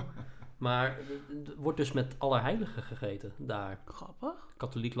goed. Maar het wordt dus met Allerheiligen gegeten daar. Grappig.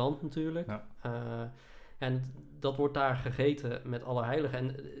 Katholiek land natuurlijk. Ja. En dat wordt daar gegeten met Allerheiligen.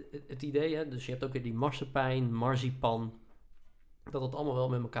 En het idee, dus je hebt ook weer die marsepein, marzipan, dat het allemaal wel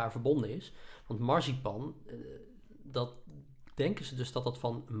met elkaar verbonden is. Want marzipan, dat denken ze dus dat dat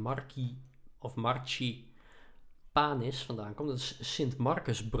van marcipanis vandaan komt. Dat is Sint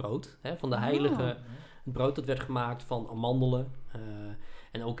Marcus brood, van de heilige. Het brood dat werd gemaakt van amandelen.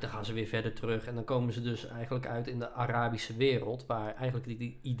 En ook, dan gaan ze weer verder terug. En dan komen ze dus eigenlijk uit in de Arabische wereld. Waar eigenlijk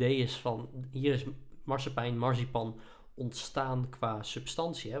die idee is van, hier is marzipan ontstaan qua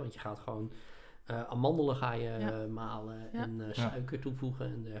substantie. Want je gaat gewoon amandelen ga je malen en suiker toevoegen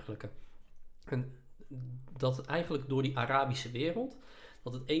en dergelijke. En dat eigenlijk door die Arabische wereld,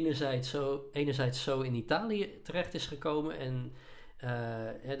 dat het enerzijds zo in Italië terecht is gekomen en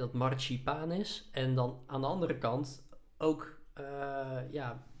dat marzipan is. En dan aan de andere kant ook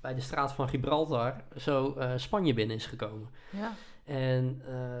bij de straat van Gibraltar zo Spanje binnen is gekomen. Ja. En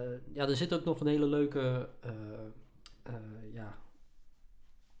er zit ook nog een hele leuke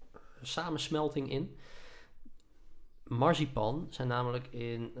samensmelting in. Marzipan zijn namelijk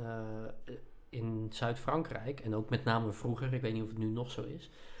in Zuid-Frankrijk, en ook met name vroeger, ik weet niet of het nu nog zo is,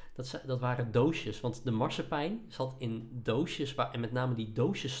 dat waren doosjes. Want de marsepein zat in doosjes, en met name die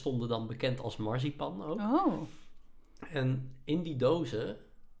doosjes stonden dan bekend als marzipan ook. Oh. En in die dozen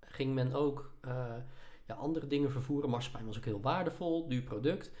ging men ook andere dingen vervoeren. Marsepein was ook heel waardevol, duur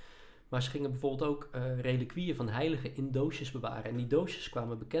product. Maar ze gingen bijvoorbeeld ook reliquieën van heiligen in doosjes bewaren. En die doosjes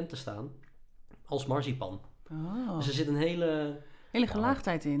kwamen bekend te staan als marzipan. Oh. Dus er zit een hele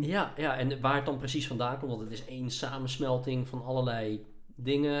gelaagdheid in. Ja, en waar het dan precies vandaan komt, want het is één samensmelting van allerlei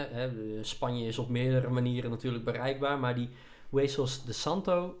dingen. Spanje is op meerdere manieren natuurlijk bereikbaar, maar die Huesos de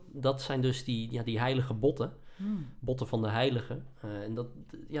Santo, dat zijn dus die heilige botten. Botten van de heiligen. En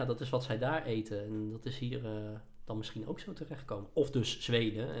dat is wat zij daar eten. En dat is hier dan misschien ook zo terechtgekomen. Of dus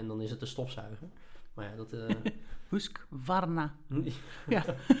Zweden, en dan is het de stofzuiger. Maar ja, dat... Husqvarna. Ja.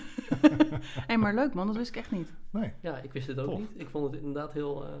 Maar leuk man, dat wist ik echt niet. Nee. Ja, ik wist het ook Tof. niet. Ik vond het inderdaad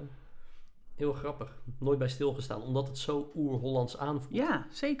heel grappig. Nooit bij stilgestaan, omdat het zo oer-Hollands aanvoelt. Ja,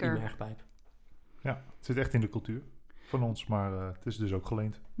 zeker. Die mergpijp. Ja, het zit echt in de cultuur van ons, maar het is dus ook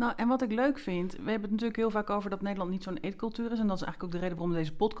geleend. Nou, en wat ik leuk vind, we hebben het natuurlijk heel vaak over dat Nederland niet zo'n eetcultuur is. En dat is eigenlijk ook de reden waarom we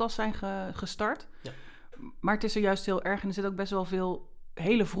deze podcast zijn gestart. Ja. Maar het is er juist heel erg en er zit ook best wel veel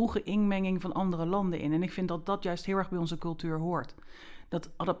hele vroege inmenging van andere landen in. En ik vind dat dat juist heel erg bij onze cultuur hoort. Dat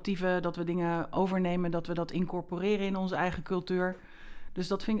adaptieve, dat we dingen overnemen, dat we dat incorporeren in onze eigen cultuur.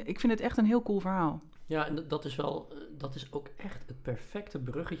 Dus ik vind het echt een heel cool verhaal. Ja, en dat is ook echt het perfecte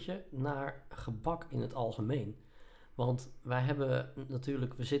bruggetje naar gebak in het algemeen. Want we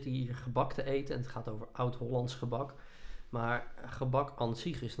zitten hier gebak te eten en het gaat over oud-Hollands gebak. Maar gebak aan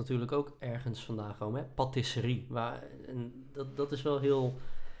zich is natuurlijk ook ergens vandaan gekomen, hè? Patisserie. Dat is wel heel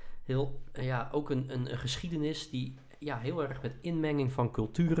ook een geschiedenis die heel erg met inmenging van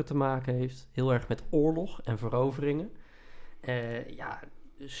culturen te maken heeft. Heel erg met oorlog en veroveringen.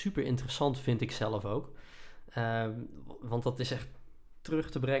 Super interessant vind ik zelf ook. Want dat is echt terug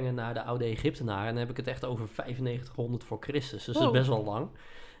te brengen naar de oude Egyptenaren. En dan heb ik het echt over 9500 voor Christus. Dus dat is best wel lang.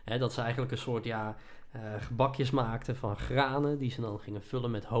 Dat ze eigenlijk een soort gebakjes maakten van granen die ze dan gingen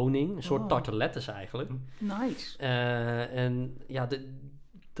vullen met honing. Een soort tartelettes eigenlijk. Nice.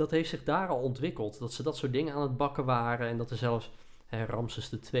 Dat heeft zich daar al ontwikkeld. Dat ze dat soort dingen aan het bakken waren. En dat er zelfs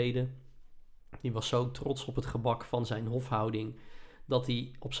Ramses II, die was zo trots op het gebak van zijn hofhouding, dat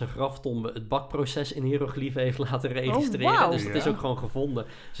hij op zijn graftombe het bakproces in hiërogliefen heeft laten registreren. Wow. Dus dat is ook gewoon gevonden.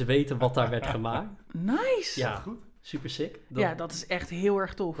 Ze weten wat daar werd gemaakt. Nice. Ja, goed. Super sick. Dat is echt heel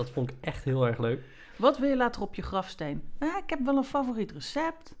erg tof. Dat vond ik echt heel erg leuk. Wat wil je later op je grafsteen? Ik heb wel een favoriet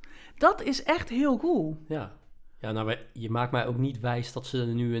recept. Dat is echt heel cool. Ja. Ja, nou, je maakt mij ook niet wijs dat ze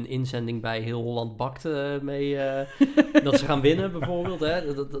nu een inzending bij Heel Holland Bakt mee... dat ze gaan winnen, bijvoorbeeld.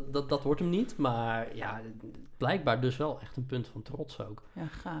 Hè? Dat wordt hem niet. Maar ja, blijkbaar dus wel echt een punt van trots ook. Ja,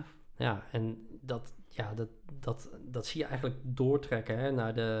 gaaf. Ja, en dat zie je eigenlijk doortrekken hè,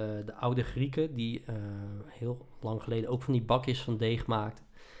 naar de oude Grieken... die heel lang geleden ook van die bakjes van deeg maakten.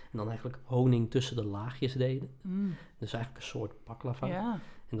 En dan eigenlijk honing tussen de laagjes deden. Dus eigenlijk een soort baklava. Ja.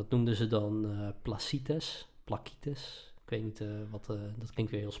 En dat noemden ze dan placites. Ik weet niet dat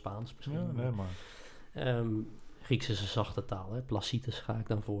klinkt weer heel Spaans misschien. Ja, nee, maar... Grieks is een zachte taal, hè? Placites ga ik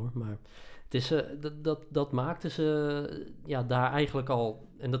dan voor. Maar het is, dat maakten ze daar eigenlijk al.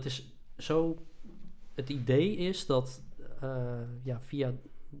 En dat is zo. Het idee is dat via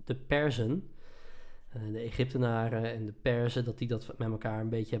de Perzen, de Egyptenaren en de Perzen, dat die dat met elkaar een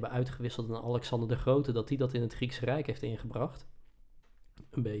beetje hebben uitgewisseld. En Alexander de Grote, dat die dat in het Griekse Rijk heeft ingebracht.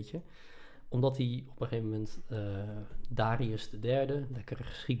 Een beetje. Omdat hij op een gegeven moment, Darius III, lekkere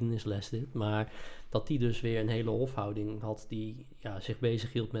geschiedenisles dit, maar dat die dus weer een hele hofhouding had die zich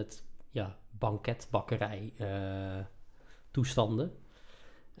bezighield met banketbakkerij toestanden.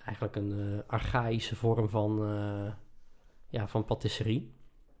 Eigenlijk een archaïsche vorm van patisserie.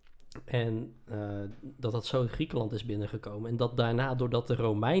 En dat zo in Griekenland is binnengekomen. En dat daarna, doordat de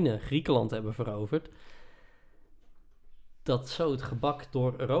Romeinen Griekenland hebben veroverd, dat zo het gebak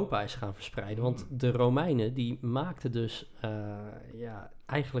door Europa is gaan verspreiden. Want de Romeinen die maakten dus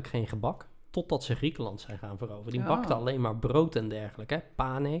eigenlijk geen gebak, totdat ze Griekenland zijn gaan veroveren. Die bakten alleen maar brood en dergelijke, hè?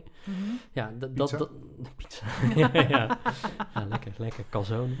 Pane. Mm-hmm. Ja, Pizza? Pizza. ja, lekker,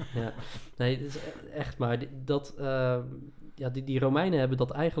 calzone. Ja. Nee, het is echt, maar die Romeinen hebben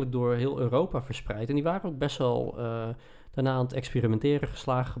dat eigenlijk door heel Europa verspreid. En die waren ook best wel daarna aan het experimenteren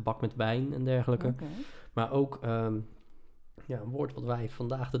geslagen, gebak met wijn en dergelijke. Okay. Maar ook een woord wat wij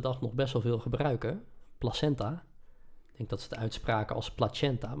vandaag de dag nog best wel veel gebruiken, placenta. Ik denk dat ze het uitspraken als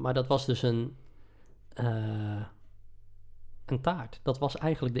placenta, maar dat was dus een taart. Dat was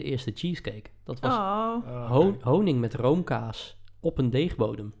eigenlijk de eerste cheesecake. Dat was honing met roomkaas op een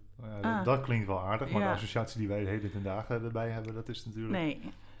deegbodem. Dat klinkt wel aardig, maar de associatie die wij de hele ten dagen erbij hebben, dat is natuurlijk... Nee.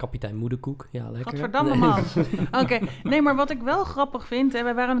 Kapitein Moederkoek, ja, lekker. Godverdamme man. Oké, nee, maar wat ik wel grappig vind,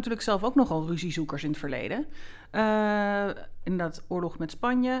 wij waren natuurlijk zelf ook nogal ruziezoekers in het verleden. Inderdaad, oorlog met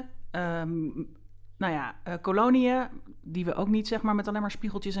Spanje. Koloniën, die we ook niet zeg maar met alleen maar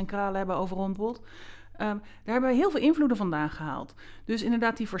spiegeltjes en kralen hebben overrompeld. Daar hebben we heel veel invloeden vandaan gehaald. Dus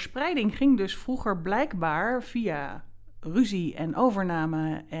inderdaad, die verspreiding ging dus vroeger blijkbaar via ruzie en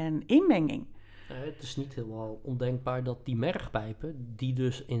overname en inmenging. Het is niet helemaal ondenkbaar dat die mergpijpen, die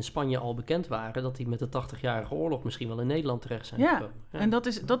dus in Spanje al bekend waren, dat die met de 80-jarige oorlog misschien wel in Nederland terecht zijn gekomen. Ja, en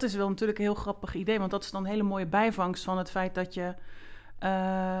dat is wel natuurlijk een heel grappig idee, want dat is dan een hele mooie bijvangst van het feit dat je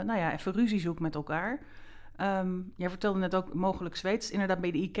even ruzie zoekt met elkaar. Jij vertelde net ook mogelijk Zweeds. Inderdaad,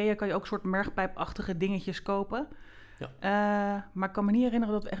 bij de IKEA kan je ook soort mergpijpachtige dingetjes kopen. Ja. Maar ik kan me niet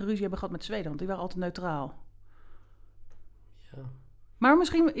herinneren dat we echt ruzie hebben gehad met Zweden, want die waren altijd neutraal. Ja. Maar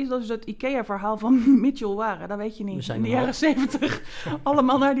misschien is dat dus het IKEA-verhaal van Mitchell waren. Dat weet je niet. In de jaren 70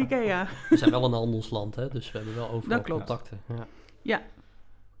 allemaal naar de IKEA. We zijn wel een handelsland, hè? Dus we hebben wel overal contacten. Ja.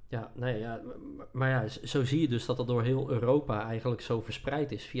 Maar ja, zo zie je dus dat door heel Europa eigenlijk zo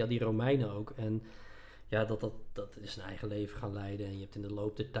verspreid is. Via die Romeinen ook. En ja, dat is een eigen leven gaan leiden. En je hebt in de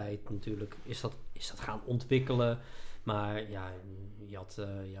loop der tijd natuurlijk... Is dat gaan ontwikkelen... Maar ja, je had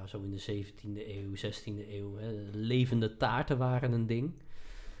zo in de 17e eeuw, 16e eeuw, levende taarten waren een ding.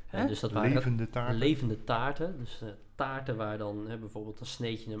 Dus dat waren levende taarten. Dus taarten waar dan bijvoorbeeld dan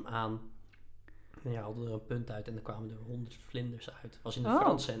sneed je hem aan. En ja, hadden er een punt uit en dan kwamen er 100 vlinders uit. Was in de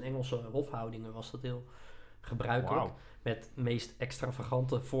Franse en Engelse hofhoudingen was dat heel gebruikelijk. Wow. Met het meest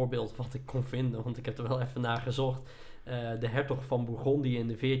extravagante voorbeeld wat ik kon vinden, want ik heb er wel even naar gezocht. De hertog van Bourgondië in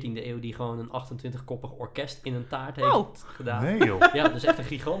de 14e eeuw die gewoon een 28-koppig orkest in een taart heeft gedaan. Nee joh. Ja, dus echt een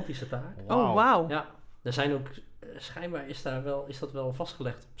gigantische taart. Wow. Oh, wauw. Ja, er zijn ook, schijnbaar is dat wel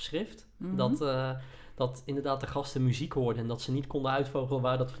vastgelegd op schrift. Mm-hmm. Dat inderdaad de gasten muziek hoorden en dat ze niet konden uitvogelen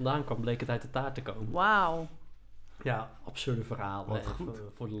waar dat vandaan kwam, bleek het uit de taart te komen. Wauw. Ja, absurde verhalen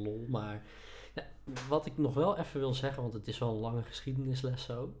voor de lol, maar... Ja, wat ik nog wel even wil zeggen, want het is wel een lange geschiedenisles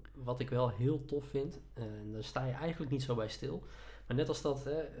zo. Wat ik wel heel tof vind, en daar sta je eigenlijk niet zo bij stil. Maar net als dat,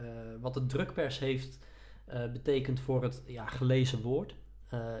 wat de drukpers heeft betekend voor het gelezen woord.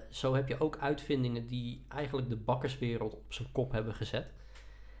 Zo heb je ook uitvindingen die eigenlijk de bakkerswereld op zijn kop hebben gezet.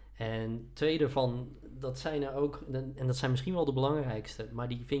 En twee daarvan, dat zijn er ook, en dat zijn misschien wel de belangrijkste, maar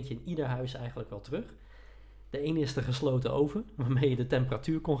die vind je in ieder huis eigenlijk wel terug. De ene is de gesloten oven, waarmee je de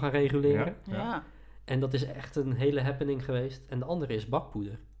temperatuur kon gaan reguleren. Ja. En dat is echt een hele happening geweest. En de andere is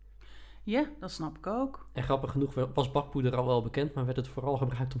bakpoeder. Ja, dat snap ik ook. En grappig genoeg was bakpoeder al wel bekend, maar werd het vooral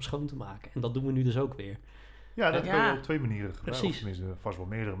gebruikt om schoon te maken. En dat doen we nu dus ook weer. Ja, dat kun je op 2 manieren gebruiken. Precies. Of tenminste, vast wel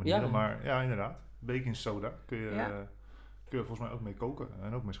meerdere manieren. Maar ja, inderdaad. Baking soda kun je volgens mij ook mee koken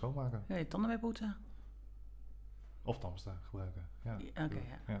en ook mee schoonmaken. Ja, je tanden mee poetsen. Of tandpasta gebruiken. Ja,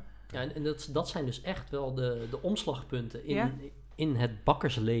 Ja, en dat zijn dus echt wel de omslagpunten in het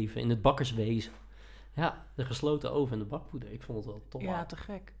bakkersleven, in het bakkerswezen. Ja, de gesloten oven en de bakpoeder. Ik vond het wel top. Ja, te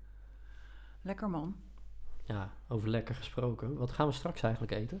gek. Lekker, man. Ja, over lekker gesproken. Wat gaan we straks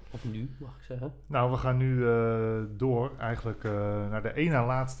eigenlijk eten? Of nu, mag ik zeggen? Nou, we gaan nu door eigenlijk naar de ene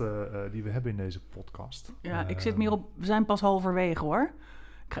laatste die we hebben in deze podcast. Ja, ik zit meer op... We zijn pas halverwege, hoor.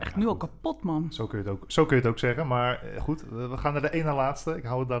 Ik krijg het nu al kapot, man. Zo kun je het ook zeggen. Maar goed, we gaan naar de ene laatste. Ik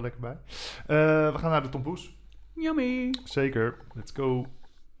hou het daar lekker bij. We gaan naar de tompoes. Yummy. Zeker. Let's go.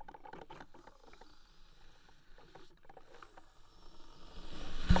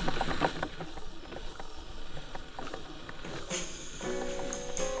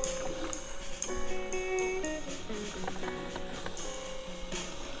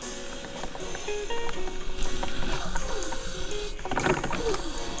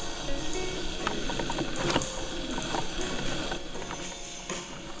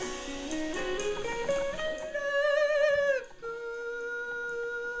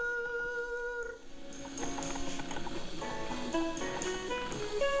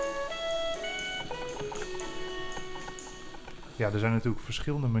 Ja, er zijn natuurlijk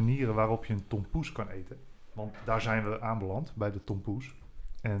verschillende manieren waarop je een tompoes kan eten. Want daar zijn we aanbeland, bij de tompoes.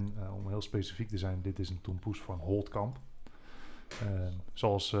 En om heel specifiek te zijn, dit is een tompoes van Holtkamp.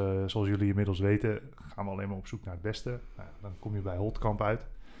 Zoals jullie inmiddels weten, gaan we alleen maar op zoek naar het beste. Nou, dan kom je bij Holtkamp uit.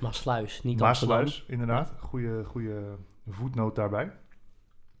 Maasluis, niet Amsterdam. Maasluis, inderdaad. Goede voetnoot daarbij.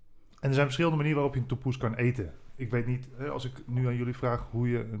 En er zijn verschillende manieren waarop je een tompoes kan eten. Ik weet niet, als ik nu aan jullie vraag hoe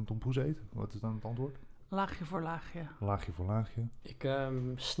je een tompoes eet, wat is dan het antwoord? Laagje voor laagje. Laagje voor laagje. Ik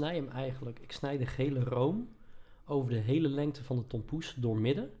snij hem eigenlijk. Ik snij de gele room over de hele lengte van de tompoes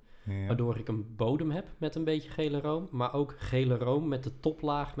doormidden. Ja. Waardoor ik een bodem heb met een beetje gele room. Maar ook gele room met de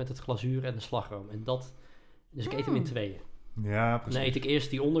toplaag, met het glazuur en de slagroom. En dus ik eet hem in tweeën. Ja, precies. Dan eet ik eerst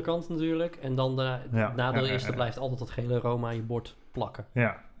die onderkant natuurlijk. En dan na de eerste blijft altijd dat gele room aan je bord plakken.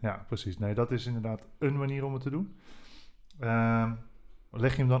 Ja, precies. Nee, dat is inderdaad een manier om het te doen.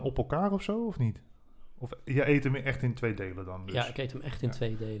 Leg je hem dan op elkaar of zo, of niet? Of je eet hem echt in 2 delen dan? Dus. Ja, ik eet hem echt in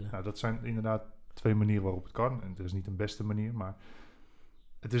 2 delen. Nou, dat zijn inderdaad 2 manieren waarop het kan. En het is niet een beste manier, maar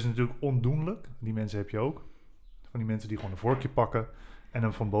het is natuurlijk ondoenlijk. Die mensen heb je ook. Van die mensen die gewoon een vorkje pakken en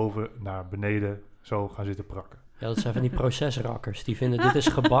hem van boven naar beneden zo gaan zitten prakken. Ja, dat zijn van die procesrakkers. Die vinden, dit is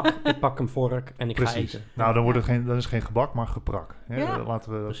gebak, ik pak een vork en ik ga eten. Nou, dan wordt het dan is geen gebak, maar geprak. Ja,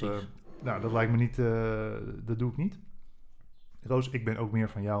 laten we dat... nou, dat lijkt me niet... dat doe ik niet. Roos, ik ben ook meer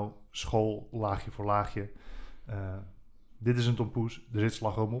van jou. School, laagje voor laagje. Dit is een tompoes. Er zit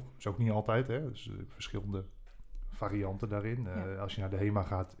slagroom op. Dat is ook niet altijd. Hè? Dus verschillende varianten daarin. Als je naar de HEMA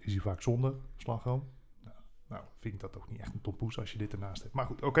gaat, is hij vaak zonder slagroom. Nou, vind ik dat ook niet echt een tompoes als je dit ernaast hebt. Maar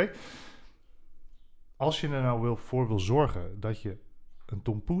goed, oké. Als je er nou voor wil zorgen dat je een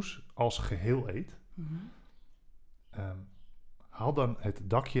tompoes als geheel eet, haal dan het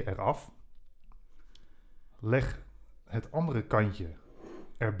dakje eraf. Leg het andere kantje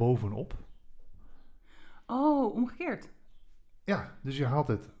erbovenop. Oh, omgekeerd. Ja, dus je haalt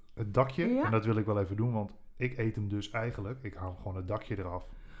het dakje. Ja. En dat wil ik wel even doen, want ik eet hem dus eigenlijk. Ik haal gewoon het dakje eraf.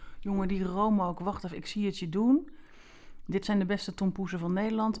 Jongen, die room ook. Wacht even, ik zie het je doen. Dit zijn de beste tompoesen van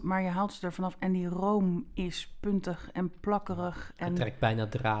Nederland, maar je haalt ze er vanaf en die room is puntig en plakkerig. Het trekt bijna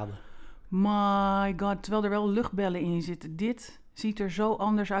draden. My god, terwijl er wel luchtbellen in zitten. Dit ziet er zo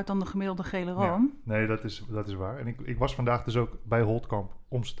anders uit dan de gemiddelde gele room. Ja, nee, dat is waar. En ik was vandaag dus ook bij Holtkamp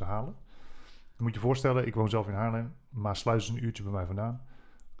om ze te halen. Je moet je voorstellen, ik woon zelf in Haarlem. Maasluis is een uurtje bij mij vandaan.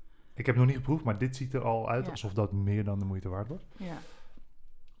 Ik heb nog niet geproefd, maar dit ziet er al uit alsof dat meer dan de moeite waard was. Ja.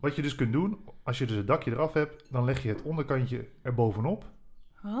 Wat je dus kunt doen, als je dus het dakje eraf hebt, dan leg je het onderkantje erbovenop.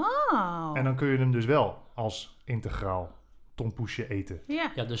 Oh. En dan kun je hem dus wel als integraal tompoesje eten.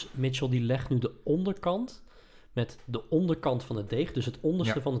 Ja, dus Mitchell die legt nu de onderkant met de onderkant van het deeg, dus het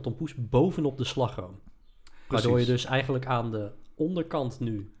onderste van de tompoes, bovenop de slagroom. Precies. Waardoor je dus eigenlijk aan de onderkant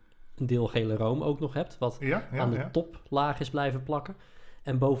nu een deel gele room ook nog hebt, wat aan de toplaag is blijven plakken.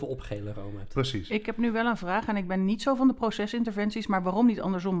 En bovenop gele room hebt. Precies. Ik heb nu wel een vraag en ik ben niet zo van de procesinterventies, maar waarom niet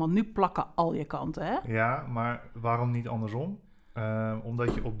andersom? Want nu plakken al je kanten, hè? Ja, maar waarom niet andersom?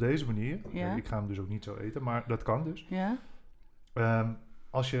 Omdat je op deze manier, ik ga hem dus ook niet zo eten, maar dat kan dus. Ja.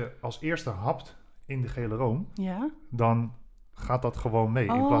 Als je als eerste hapt in de gele room, dan gaat dat gewoon mee.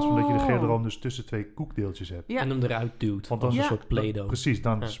 In plaats van dat je de gele room dus tussen 2 koekdeeltjes hebt. Ja. En hem eruit duwt. Want Want dan- als een soort Play-Doh. Precies,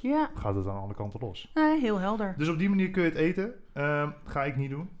 dan Ja, gaat het aan alle kanten los. nee, heel helder. Dus op die manier kun je het eten. Ga ik niet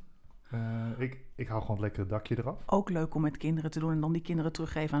doen. Ik hou gewoon het lekkere dakje eraf. Ook leuk om met kinderen te doen en dan die kinderen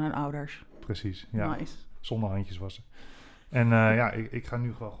teruggeven aan hun ouders. Precies, ja. Nice. Zonder handjes wassen. En ik ga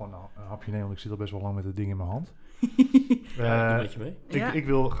nu gewoon een hapje nemen, want ik zit al best wel lang met het ding in mijn hand. Ja, doe met je mee. Ja.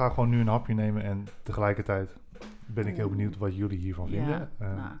 Ik ga gewoon nu een hapje nemen en tegelijkertijd ben ik heel benieuwd wat jullie hiervan vinden.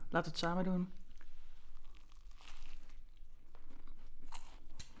 Nou, laten we het samen doen.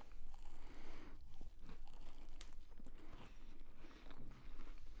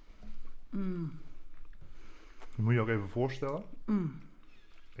 Je moet je ook even voorstellen. Mm.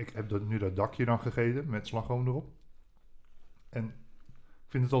 Ik heb nu dat dakje dan gegeten met slagroom erop. En ik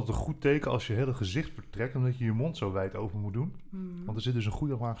vind het altijd een goed teken als je hele gezicht vertrekt, omdat je je mond zo wijd open moet doen. Mm. Want er zit dus een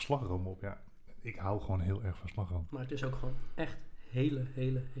goede laag slagroom op. Ja, ik hou gewoon heel erg van slagroom. Maar het is ook gewoon echt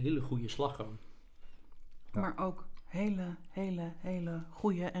hele goede slagroom. Ja. Maar ook hele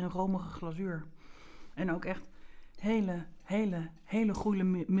goede en romige glazuur. En ook echt hele goede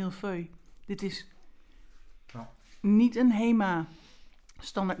millefeuille. Dit is Ja. niet een Hema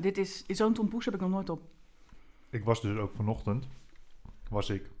standaard. Dit is zo'n tompoes heb ik nog nooit op. Ik was dus ook vanochtend,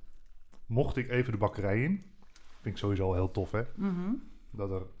 mocht ik even de bakkerij in. Vind ik sowieso al heel tof, hè. Mhm.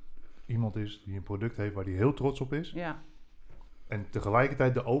 Dat er iemand is die een product heeft waar hij heel trots op is. Ja. En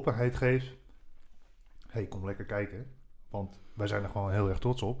tegelijkertijd de openheid geeft. Hey, kom lekker kijken. Want wij zijn er gewoon heel erg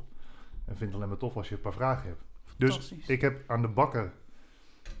trots op. En vind het alleen maar tof als je een paar vragen hebt. Dus Fantastisch. ik heb aan de bakker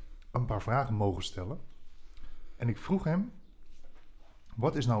een paar vragen mogen stellen. En ik vroeg hem,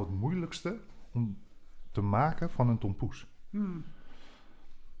 wat is nou het moeilijkste om te maken van een tompoes? Mm.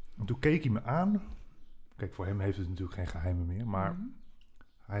 En toen keek hij me aan. Kijk, voor hem heeft het natuurlijk geen geheimen meer. Maar Mhm.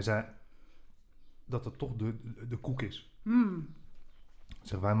 hij zei dat het toch de koek is. Mm.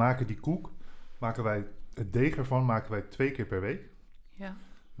 Zeg, wij maken die koek, het deeg ervan maken wij 2 keer per week. Ja.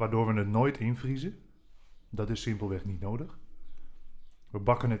 Waardoor we het nooit invriezen. Dat is simpelweg niet nodig. We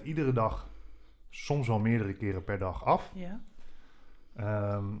bakken het iedere dag, soms wel meerdere keren per dag af. Ja.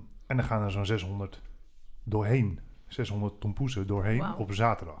 En dan gaan er zo'n 600 doorheen. 600 tompoesen doorheen Wauw. op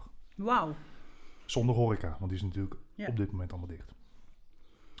zaterdag. Wauw. Zonder horeca, want die is natuurlijk Ja. op dit moment allemaal dicht.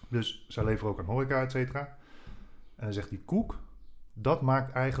 Dus zij leveren ook aan horeca, et cetera. En dan zegt die koek, dat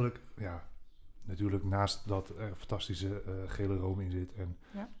maakt eigenlijk, ja, natuurlijk naast dat er fantastische gele room in zit en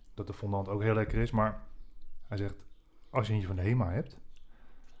Ja. dat de fondant ook heel lekker is. Maar hij zegt, als je eentje van de Hema hebt,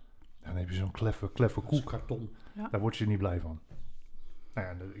 dan heb je zo'n kleffe Dat is koek. karton. Daar word je niet blij van. Nou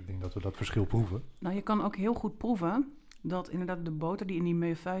ja, ik denk dat we dat verschil proeven. Nou, je kan ook heel goed proeven dat inderdaad de boter die in die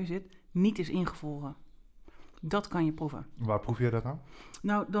millefeuille zit niet is ingevroren. Dat kan je proeven. Waar proef je dat aan?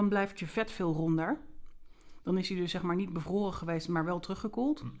 Nou, dan blijft je vet veel ronder. Dan is hij dus zeg maar niet bevroren geweest, maar wel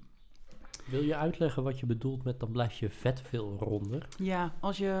teruggekoeld. Wil je uitleggen wat je bedoelt met dan blijft je vet veel ronder? Ja,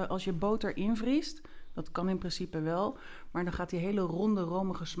 als je boter invriest, dat kan in principe wel. Maar dan gaat die hele ronde,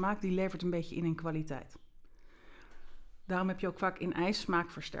 romige smaak, die levert een beetje in kwaliteit. Daarom heb je ook vaak in ijs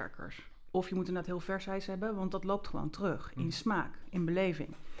smaakversterkers. Of je moet inderdaad heel vers ijs hebben, want dat loopt gewoon terug in smaak, in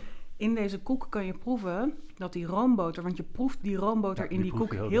beleving. In deze koek kan je proeven dat die roomboter, want je proeft die roomboter Ja, in die die proef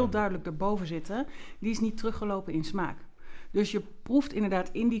koek je heel heel duidelijk. duidelijk erboven zitten. Die is niet teruggelopen in smaak. Dus je proeft inderdaad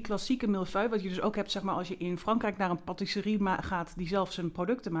in die klassieke millefeuille, wat je dus ook hebt zeg maar als je in Frankrijk naar een patisserie gaat die zelf zijn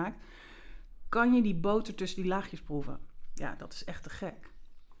producten maakt, kan je die boter tussen die laagjes proeven. Ja, dat is echt te gek.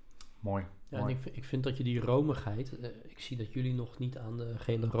 Mooi. Ja, en mooi. ik vind dat je die romigheid... ik zie dat jullie nog niet aan de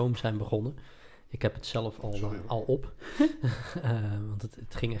gele room zijn begonnen. Ik heb het zelf al op. Want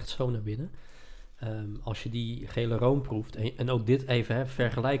het ging echt zo naar binnen. Als je die gele room proeft... En ook dit even,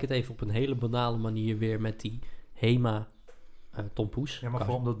 vergelijk het even op een hele banale manier weer met die Hema tompoes. Ja, maar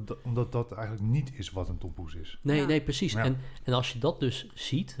vooral omdat dat eigenlijk niet is wat een tompoes is. Nee, Ja. nee, precies. Ja. En als je dat dus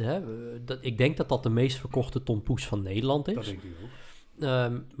ziet... ik denk dat dat de meest verkochte tompoes van Nederland is. Dat denk ik ook.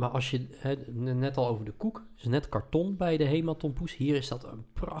 Maar als je, net al over de koek, is net karton bij de Hema tompoes. Hier is dat een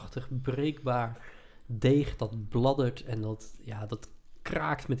prachtig breekbaar deeg dat bladdert en dat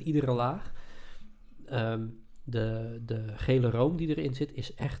kraakt met iedere laag. De gele room die erin zit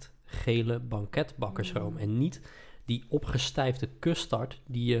is echt gele banketbakkersroom. En niet die opgestijfde custard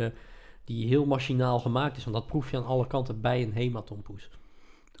die heel machinaal gemaakt is. Want dat proef je aan alle kanten bij een Hema tompoes.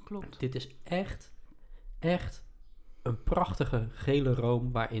 Dat klopt. Dit is echt een prachtige gele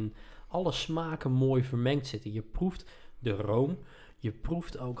room waarin alle smaken mooi vermengd zitten. Je proeft de room, je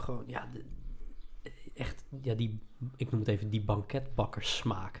proeft ook gewoon, ik noem het even die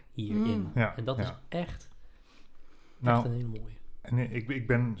banketbakkerssmaak hierin. Ja, En dat ja. is echt Nou, een hele mooie. en ik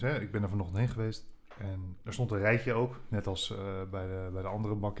ben er vanochtend heen geweest En er stond een rijtje ook, net als bij de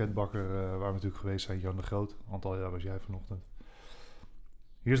andere banketbakker waar we natuurlijk geweest zijn, Jan de Groot. Een aantal jaar was jij vanochtend.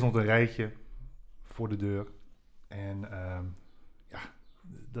 Hier stond een rijtje voor de deur. En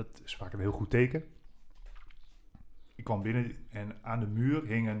dat is vaak een heel goed teken. Ik kwam binnen en aan de muur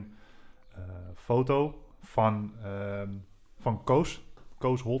hing een foto van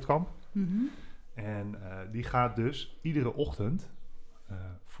Koos Holtkamp. Mhm. En die gaat dus iedere ochtend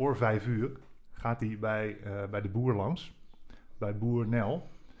voor 5 uur gaat hij bij de boer langs. Bij boer Nel.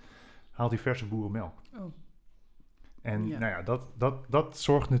 Haalt hij verse boerenmelk. Oh. En Ja. dat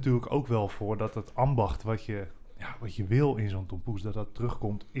zorgt natuurlijk ook wel voor dat het ambacht wat je wil in zo'n tompoes, dat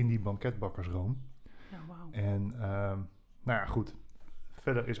terugkomt in die banketbakkersroom. Ja, wauw. En goed.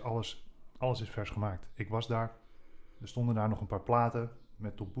 Verder is alles is vers gemaakt. Ik was daar. Er stonden daar nog een paar platen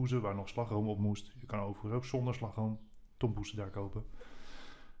met tompoezen waar nog slagroom op moest. Je kan overigens ook zonder slagroom tompoezen daar kopen.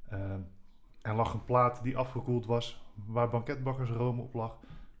 Er lag een plaat die afgekoeld was, waar banketbakkersroom op lag.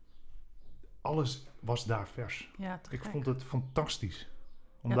 Alles was daar vers. Ja, te Ik gek. vond het fantastisch.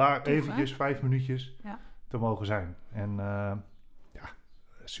 Om Ja, daar tof, eventjes hè? 5 minuutjes Ja. te mogen zijn. En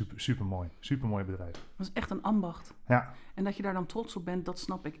super mooi. Super mooi bedrijf. Dat is echt een ambacht. Ja, En dat je daar dan trots op bent, dat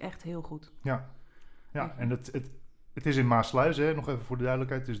snap ik echt heel goed. ja. Echt. En het is in Maassluis, hè, nog even voor de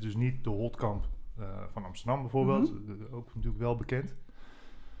duidelijkheid. Het is dus niet de Holtkamp van Amsterdam bijvoorbeeld. Ook natuurlijk wel bekend.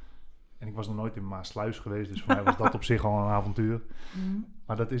 En ik was nog nooit in Maassluis geweest, dus voor mij was dat op zich al een avontuur. Mhm.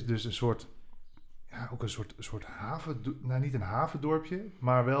 Maar dat is dus een soort haven, niet een havendorpje,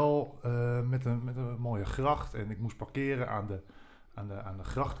 maar wel met een mooie gracht. En ik moest parkeren aan de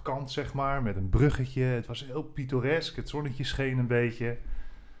grachtkant, zeg maar, met een bruggetje. Het was heel pittoresk, het zonnetje scheen een beetje.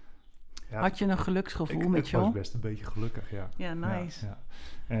 Ja, Had je een geluksgevoel met ik was joh? best een beetje gelukkig, ja. Ja, nice. Ja.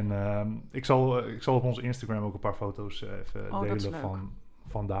 En ik zal op ons Instagram ook een paar foto's even Oh, dat is delen leuk.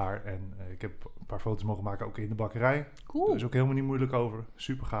 van daar. En ik heb een paar foto's mogen maken, ook in de bakkerij. Cool. Daar is ook helemaal niet moeilijk over.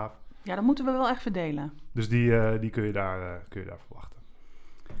 Super gaaf. Ja, dat moeten we wel echt verdelen. Dus die kun je daar verwachten.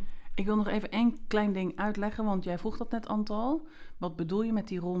 Ik wil nog even één klein ding uitleggen, want jij vroeg dat net, Antal. Wat bedoel je met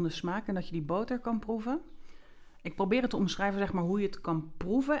die ronde smaak en dat je die boter kan proeven? Ik probeer het te omschrijven, zeg maar, hoe je het kan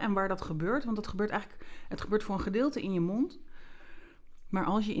proeven en waar dat gebeurt. Want het gebeurt voor een gedeelte in je mond. Maar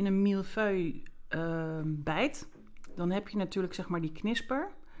als je in een millefeuille bijt, dan heb je natuurlijk, zeg maar, die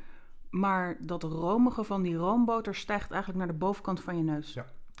knisper. Maar dat romige van die roomboter stijgt eigenlijk naar de bovenkant van je neus. Ja,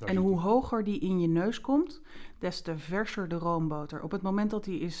 En hoe hoger die in je neus komt, des te verser de roomboter. Op het moment dat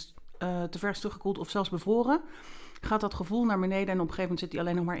die is te vers teruggekoeld of zelfs bevroren, gaat dat gevoel naar beneden en op een gegeven moment zit die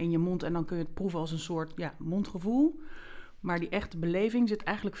alleen nog maar in je mond en dan kun je het proeven als een soort mondgevoel. Maar die echte beleving zit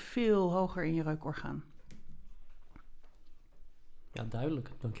eigenlijk veel hoger in je reukorgaan. Ja, duidelijk.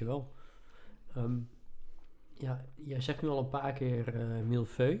 Dankjewel. Jij zegt nu al een paar keer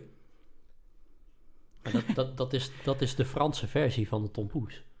millefeuille. Maar dat is de Franse versie van de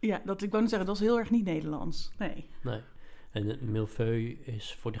tompoes. Ja, ik wou net zeggen, dat is heel erg niet Nederlands. Nee. En de millefeuille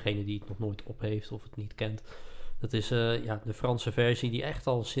is, voor degene die het nog nooit op heeft of het niet kent, dat is de Franse versie die echt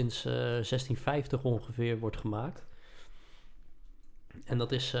al sinds 1650 ongeveer wordt gemaakt. En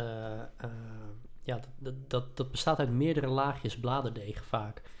dat is, dat bestaat uit meerdere laagjes bladerdeeg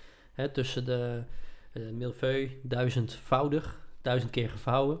vaak. Hè, tussen de millefeuille 1000 keer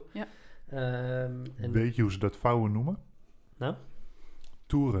gevouwen. Ja. Weet je hoe ze dat vouwen noemen? Nou?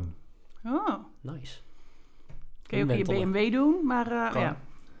 Toeren. Oh, Nice. kun je ook in je BMW doen, maar Kan. ja.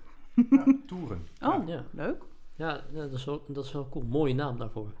 Ja, toeren. Oh, Ja. leuk. Ja, dat is wel cool. Mooie naam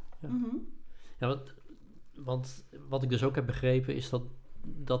daarvoor. Ja. Mhm. Ja, want wat ik dus ook heb begrepen is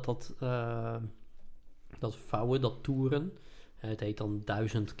dat vouwen, dat toeren, het heet dan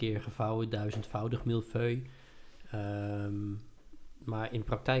 1000 keer gevouwen, 1000voudig millefeuille. Maar in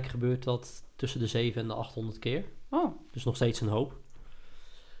praktijk gebeurt dat tussen de 700 en de 800 keer. Oh, Dus nog steeds een hoop.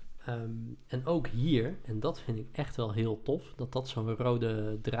 En ook hier, en dat vind ik echt wel heel tof, dat zo'n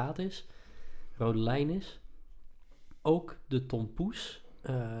rode draad is, rode lijn is. Ook de tompoes.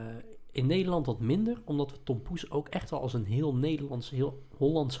 In Nederland wat minder, omdat we tompoes ook echt wel als een heel Nederlands, heel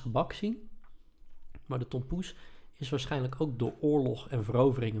Hollands gebak zien. Maar de tompoes is waarschijnlijk ook door oorlog en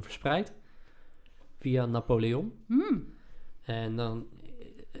veroveringen verspreid. Via Napoleon. En dan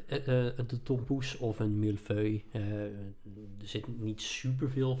de tompoes of een millefeuille. Er zit niet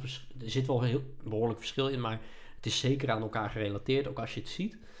superveel verschil. Er zit wel heel behoorlijk verschil in, maar het is zeker aan elkaar gerelateerd, ook als je het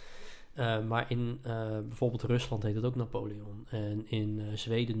ziet. Maar in bijvoorbeeld Rusland heet het ook Napoleon. En in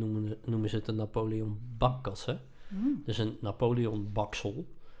Zweden noemen ze het een Napoleon bakkasse. Dus een Napoleon baksel.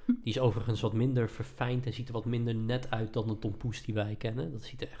 Die is overigens wat minder verfijnd en ziet er wat minder net uit dan de tompoes die wij kennen. Dat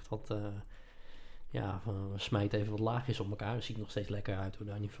ziet er echt wat we smijten even wat laagjes op elkaar. Dat ziet nog steeds lekker uit, hoor,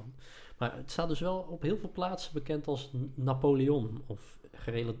 daar niet van. Maar het staat dus wel op heel veel plaatsen bekend als Napoleon. Of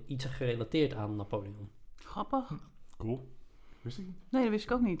iets gerelateerd aan Napoleon. Grappig. Cool. Wist ik niet? Nee, dat wist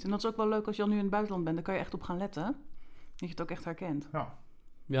ik ook niet. En dat is ook wel leuk als je al nu in het buitenland bent. Dan kan je echt op gaan letten. Dat je het ook echt herkent. Ja.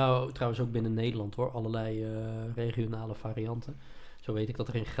 Ja, trouwens ook binnen Nederland, hoor. Allerlei regionale varianten. Zo weet ik dat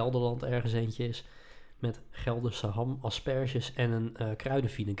er in Gelderland ergens eentje is met Gelderse ham, asperges en een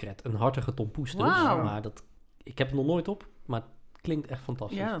kruidenvinaigrette. Een hartige tompoes dus. Wauw. Maar ik heb het nog nooit op, maar het klinkt echt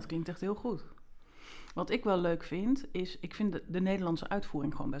fantastisch. Ja, dat klinkt echt heel goed. Wat ik wel leuk vind, is... Ik vind de Nederlandse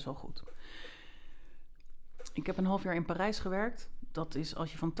uitvoering gewoon best wel goed. Ik heb een half jaar in Parijs gewerkt. Dat is,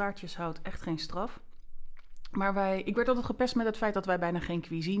 als je van taartjes houdt, echt geen straf. Maar ik werd altijd gepest met het feit dat wij bijna geen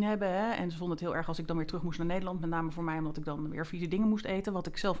cuisine hebben. Hè? En ze vonden het heel erg als ik dan weer terug moest naar Nederland. Met name voor mij, omdat ik dan weer vieze dingen moest eten. Wat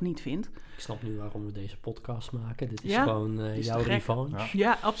ik zelf niet vind. Ik snap nu waarom we deze podcast maken. Dit is Ja, gewoon is jouw te gek. revanche.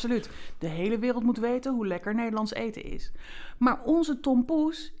 Ja, absoluut. De hele wereld moet weten hoe lekker Nederlands eten is. Maar onze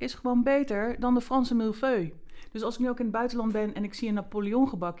tompoes is gewoon beter dan de Franse millefeuille. Dus als ik nu ook in het buitenland ben en ik zie een Napoleon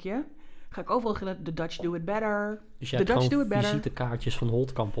gebakje... ga ik overal gillen, the Dutch do it better. Dus je The hebt Dutch do gewoon it better. visitekaartjes van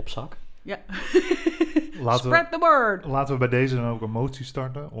Holtkamp op zak. Ja. Laten the word. we bij deze dan ook een motie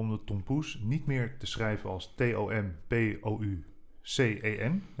starten om de tompoes niet meer te schrijven als T-O-M-P-O-U-C-E-N.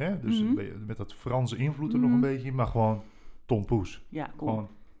 Dus met dat Franse invloed er nog een beetje, maar gewoon tompoes. Ja, cool. Gewoon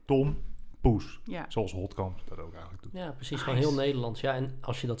tompoes. Ja. Zoals Holtkamp dat ook eigenlijk doet. Ja, precies. Nice. Gewoon heel Nederlands. Ja, en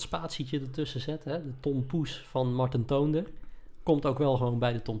als je dat spaatietje ertussen zet, hè, de tompoes van Marten Toonder, komt ook wel gewoon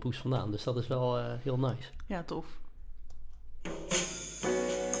bij de tompoes vandaan. Dus dat is wel heel nice. Ja, tof.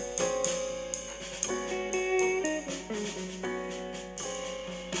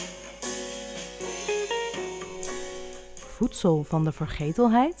 Voedsel van de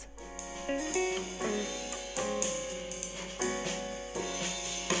vergetelheid.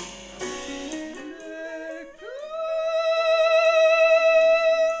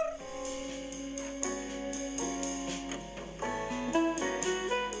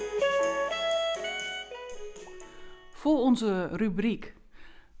 Voor onze rubriek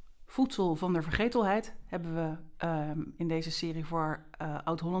Voedsel van de vergetelheid hebben we in deze serie voor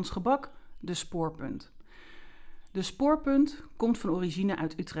Oud-Hollands gebak de spoorpunt. De spoorpunt komt van origine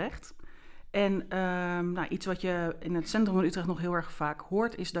uit Utrecht. En iets wat je in het centrum van Utrecht nog heel erg vaak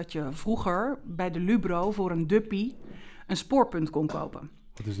hoort... is dat je vroeger bij de Lubro voor een duppie een spoorpunt kon kopen.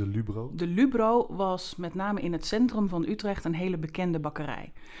 Wat is de Lubro? De Lubro was met name in het centrum van Utrecht een hele bekende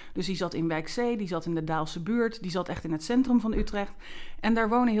bakkerij. Dus die zat in Wijk C, die zat in de Daalse buurt, die zat echt in het centrum van Utrecht. En daar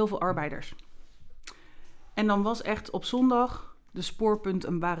wonen heel veel arbeiders. En dan was echt op zondag de spoorpunt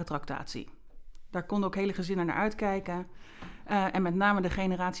een ware tractatie. Daar konden ook hele gezinnen naar uitkijken. En met name de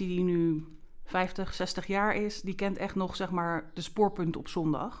generatie die nu 50, 60 jaar is, die kent echt nog, zeg maar, de spoorpunt op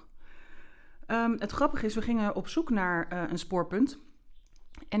zondag. Het grappige is, we gingen op zoek naar een spoorpunt.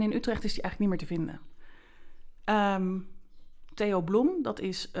 En in Utrecht is die eigenlijk niet meer te vinden. Theo Blom, dat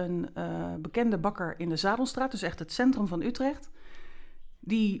is een bekende bakker in de Zadelstraat, dus echt het centrum van Utrecht.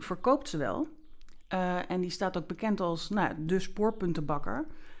 Die verkoopt ze wel. En die staat ook bekend als de spoorpuntenbakker.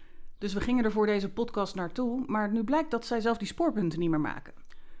 Dus we gingen er voor deze podcast naartoe. Maar nu blijkt dat zij zelf die spoorpunten niet meer maken.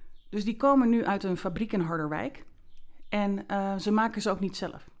 Dus die komen nu uit een fabriek in Harderwijk. En ze maken ze ook niet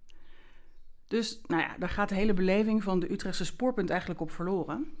zelf. Dus daar gaat de hele beleving van de Utrechtse spoorpunt eigenlijk op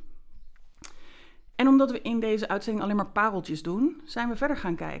verloren. En omdat we in deze uitzending alleen maar pareltjes doen, zijn we verder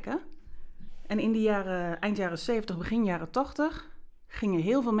gaan kijken. En in de eind jaren 70, begin jaren 80... gingen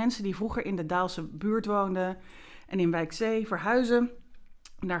heel veel mensen die vroeger in de Daalse buurt woonden en in Wijk C verhuizen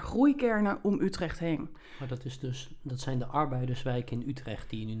naar groeikernen om Utrecht heen. Maar dat zijn de arbeiderswijken in Utrecht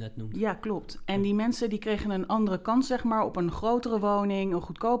die je nu net noemt. Ja, klopt. En die mensen die kregen een andere kans, zeg maar, op een grotere woning, een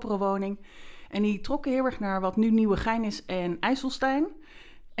goedkopere woning. En die trokken heel erg naar wat nu Nieuwegein is en IJsselstein.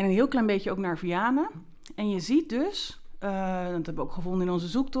 En een heel klein beetje ook naar Vianen. En je ziet dus, dat hebben we ook gevonden in onze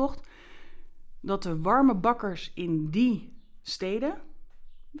zoektocht, dat de warme bakkers in die steden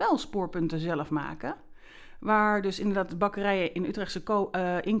wel spoorpunten zelf maken. Waar dus inderdaad de bakkerijen in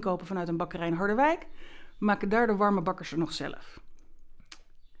Utrechtse inkopen vanuit een bakkerij in Harderwijk, maken daar de warme bakkers er nog zelf.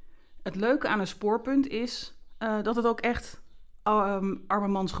 Het leuke aan een spoorpunt is dat het ook echt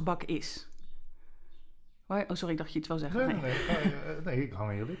armemansgebak is. Oh, sorry, ik dacht je iets wil zeggen. Nee, ik hang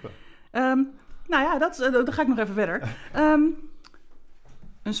aan je lippen. Dan ga ik nog even verder.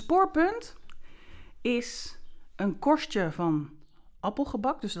 Een spoorpunt is een korstje van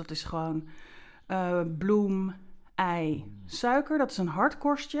appelgebak. Dus dat is gewoon bloem, ei, suiker. Dat is een hard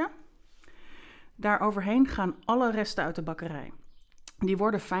korstje. Daar overheen gaan alle resten uit de bakkerij. Die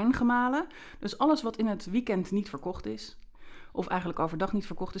worden fijn gemalen. Dus alles wat in het weekend niet verkocht is. of eigenlijk overdag niet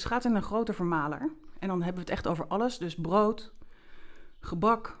verkocht is, gaat in een grote vermaler. En dan hebben we het echt over alles. Dus brood,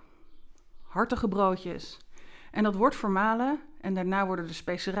 gebak, hartige broodjes. En dat wordt vermalen en daarna worden er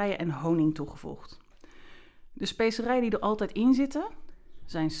specerijen en honing toegevoegd. De specerijen die er altijd in zitten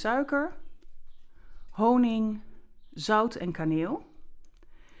zijn suiker, honing, zout en kaneel.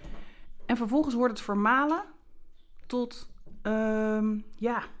 En vervolgens wordt het vermalen tot een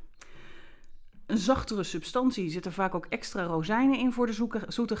zachtere substantie. Er zitten vaak ook extra rozijnen in voor de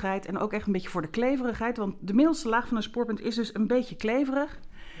zoetigheid en ook echt een beetje voor de kleverigheid. Want de middelste laag van een spoorpunt is dus een beetje kleverig.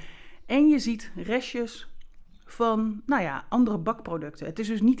 En je ziet restjes van andere bakproducten. Het is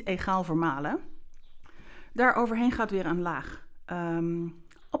dus niet egaal vermalen. Daar overheen gaat weer een laag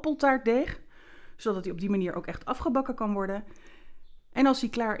appeltaartdeeg, zodat hij op die manier ook echt afgebakken kan worden. En als hij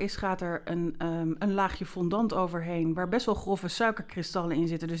klaar is, gaat er een laagje fondant overheen, waar best wel grove suikerkristallen in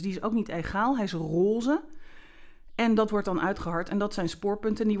zitten. Dus die is ook niet egaal, hij is roze. En dat wordt dan uitgehard en dat zijn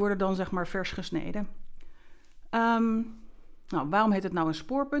spoorpunten, die worden dan zeg maar vers gesneden. Waarom heet het nou een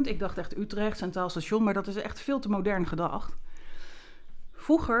spoorpunt? Ik dacht echt Utrecht, Centraal Station, maar dat is echt veel te modern gedacht.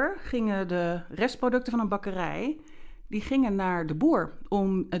 Vroeger gingen de restproducten van een bakkerij, die gingen naar de boer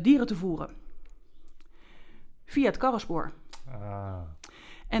om dieren te voeren. Via het karrenspoor.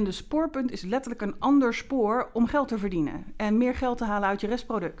 En de spoorpunt is letterlijk een ander spoor om geld te verdienen en meer geld te halen uit je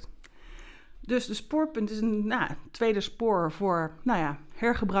restproduct. Dus de spoorpunt is een tweede spoor voor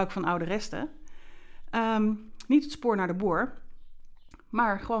hergebruik van oude resten. Niet het spoor naar de boer,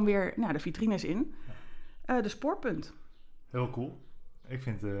 maar gewoon weer de vitrines in. De spoorpunt. Heel cool. Ik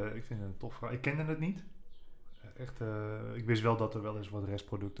vind het een tof verhaal. Ik kende het niet. Echt, ik wist wel dat er wel eens wat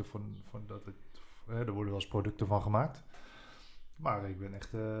restproducten er worden wel eens producten van gemaakt. Maar ik ben echt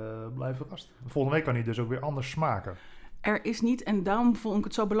blij verrast. Volgende week kan hij dus ook weer anders smaken. Er is niet, en daarom vond ik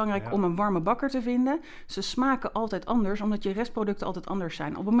het zo belangrijk om een warme bakker te vinden. Ze smaken altijd anders, omdat je restproducten altijd anders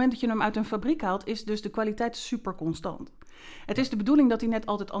zijn. Op het moment dat je hem uit een fabriek haalt, is dus de kwaliteit super constant. Het is de bedoeling dat hij net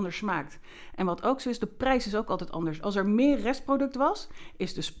altijd anders smaakt. En wat ook zo is, de prijs is ook altijd anders. Als er meer restproduct was,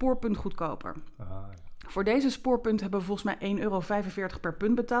 is de spoorpunt goedkoper. Voor deze spoorpunt hebben we volgens mij €1,45 per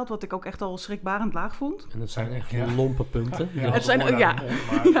punt betaald, wat ik ook echt al schrikbarend laag vond. En dat zijn echt lompe punten.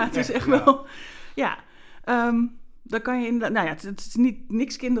 Het is echt wel. Ja. Dan kan je het is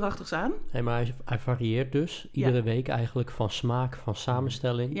niks kinderachtigs aan. Hey, maar hij varieert dus iedere week eigenlijk van smaak, van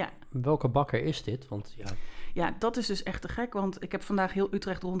samenstelling. Ja. Welke bakker is dit? Want ja, dat is dus echt te gek, want ik heb vandaag heel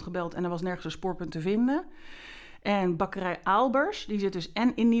Utrecht rondgebeld en er was nergens een spoorpunt te vinden. En bakkerij Aalbers, die zit dus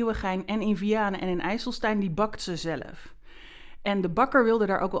en in Nieuwegein en in Vianen en in IJsselstein, die bakt ze zelf. En de bakker wilde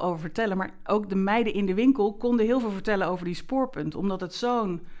daar ook wel over vertellen, maar ook de meiden in de winkel konden heel veel vertellen over die spoorpunt, omdat het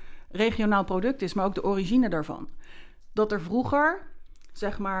zo'n regionaal product is, maar ook de origine daarvan. Dat er vroeger,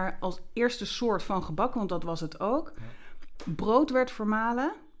 zeg maar als eerste soort van gebak, want dat was het ook, brood werd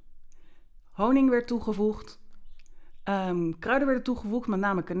vermalen, honing werd toegevoegd, kruiden werden toegevoegd, met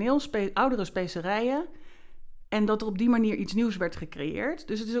name kaneel, oudere specerijen. En dat er op die manier iets nieuws werd gecreëerd.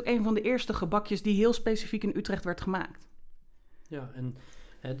 Dus het is ook een van de eerste gebakjes die heel specifiek in Utrecht werd gemaakt. Ja,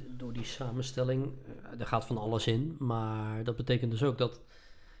 en door die samenstelling, er gaat van alles in. Maar dat betekent dus ook dat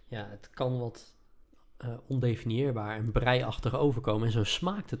het kan wat ondefinieerbaar en breiachtig overkomen. En zo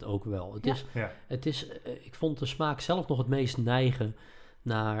smaakt het ook wel. Het is, ik vond de smaak zelf nog het meest neigen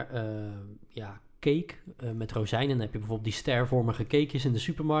naar cake met rozijnen. Dan heb je bijvoorbeeld die stervormige cakejes in de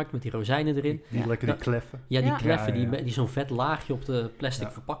supermarkt met die rozijnen erin. Die kleffen. Ja, die kleffen die zo'n vet laagje op de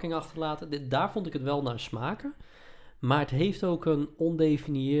plastic verpakking achterlaten. Daar vond ik het wel naar smaken. Maar het heeft ook een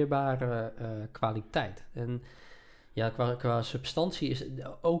ondefinieerbare kwaliteit. En qua substantie is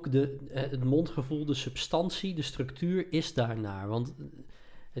ook het mondgevoel, de substantie, de structuur is daarnaar. Want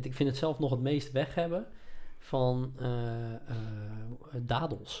ik vind het zelf nog het meest weg hebben van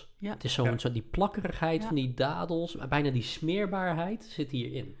dadels. Ja. Het is zo die plakkerigheid van die dadels, bijna die smeerbaarheid zit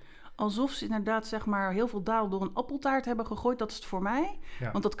hierin. Alsof ze inderdaad zeg maar heel veel dadel door een appeltaart hebben gegooid, dat is het voor mij.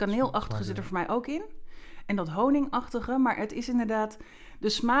 Ja, want dat kaneelachtige zit er voor mij ook in. En dat honingachtige, maar het is inderdaad de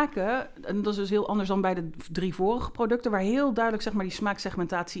smaken, en dat is dus heel anders dan bij de 3 vorige producten, waar heel duidelijk zeg maar die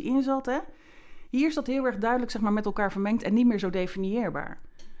smaaksegmentatie in zat. Hè? Hier is dat heel erg duidelijk zeg maar met elkaar vermengd en niet meer zo definieerbaar.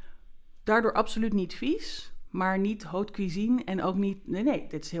 Daardoor absoluut niet vies, maar niet haute cuisine en ook niet... Nee,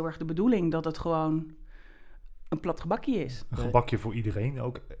 dit is heel erg de bedoeling dat het gewoon een plat gebakje is. Een gebakje voor iedereen,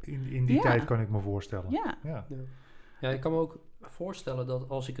 ook in die tijd kan ik me voorstellen. Ja, ik kan me ook voorstellen dat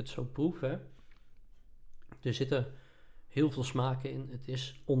als ik het zo proef, er zitten heel veel smaken in. Het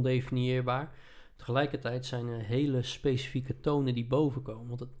is ondefinieerbaar. Tegelijkertijd zijn er hele specifieke tonen die bovenkomen.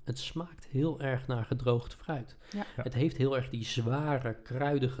 Want het smaakt heel erg naar gedroogd fruit. Ja. Het heeft heel erg die zware,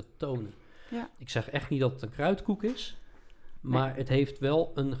 kruidige tonen. Ja. Ik zeg echt niet dat het een kruidkoek is. Maar het heeft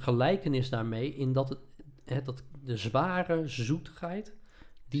wel een gelijkenis daarmee in dat dat de zware zoetigheid,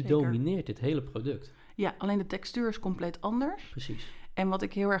 die Zeker. domineert dit hele product. Ja, alleen de textuur is compleet anders. Precies. En wat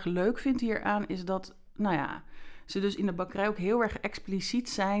ik heel erg leuk vind hieraan is dat, ze dus in de bakkerij ook heel erg expliciet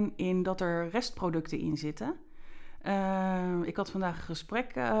zijn in dat er restproducten in zitten. Ik had vandaag een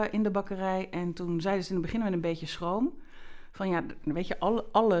gesprek in de bakkerij en toen zeiden ze in het begin met een beetje schroom van weet je,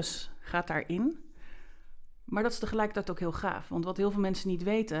 alles gaat daarin. Maar dat is tegelijkertijd ook heel gaaf. Want wat heel veel mensen niet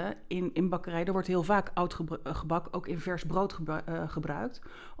weten, in bakkerij, er wordt heel vaak oud gebak ook in vers brood gebruikt.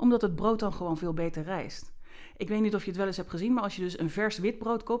 Omdat het brood dan gewoon veel beter rijst. Ik weet niet of je het wel eens hebt gezien, maar als je dus een vers wit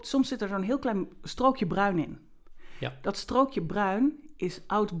brood koopt, soms zit er zo'n heel klein strookje bruin in. Ja. Dat strookje bruin is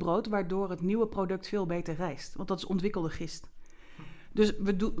oud brood, waardoor het nieuwe product veel beter rijst. Want dat is ontwikkelde gist. Dus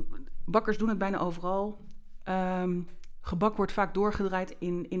bakkers doen het bijna overal. Gebak wordt vaak doorgedraaid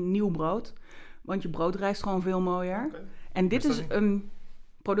in nieuw brood. Want je brood rijst gewoon veel mooier. Okay. En dit is een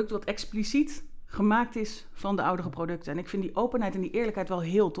product wat expliciet gemaakt is van de oudere producten. En ik vind die openheid en die eerlijkheid wel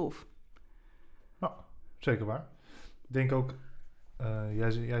heel tof. Nou, zeker waar. Ik denk ook,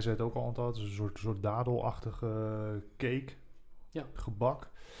 jij zei het ook al, Anton, het is een soort dadelachtige cake, gebak.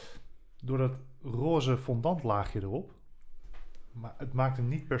 Door dat roze fondantlaagje erop. Maar het maakt hem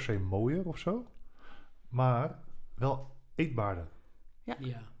niet per se mooier of zo. Maar wel eetbaarder.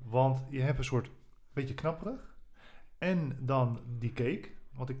 Ja. Want je hebt een soort beetje knapperig. En dan die cake.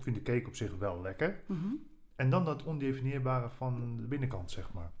 Want ik vind de cake op zich wel lekker. Mm-hmm. En dan dat ondefinieerbare van de binnenkant,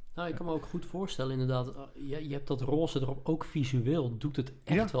 zeg maar. Nou, ik kan me ook goed voorstellen inderdaad. Je hebt dat roze erop, ook visueel doet het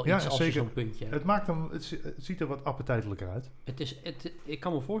echt wel iets als je zo'n puntje hebt. Het maakt hem, het ziet er wat appetijtelijker uit. Ik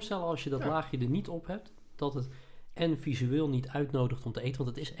kan me voorstellen als je dat laagje er niet op hebt, dat het en visueel niet uitnodigt om te eten,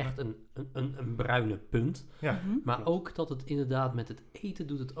 want het is echt een bruine punt. Ja, maar ook dat het inderdaad met het eten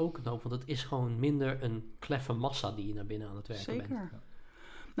doet het ook want het is gewoon minder een kleffe massa die je naar binnen aan het werken bent. Zeker.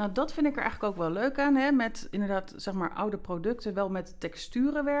 Nou, dat vind ik er eigenlijk ook wel leuk aan, hè? Met inderdaad, zeg maar, oude producten, wel met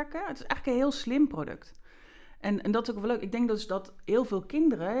texturen werken. Het is eigenlijk een heel slim product. En dat is ook wel leuk. Ik denk dus dat heel veel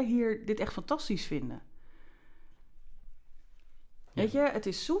kinderen hier dit echt fantastisch vinden. Ja. Weet je, het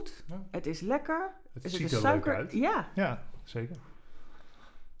is zoet, het is lekker. Het ziet er suiker leuk uit. Ja, zeker.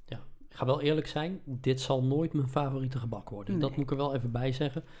 Ja, ik ga wel eerlijk zijn, dit zal nooit mijn favoriete gebak worden. Nee. Dat moet ik er wel even bij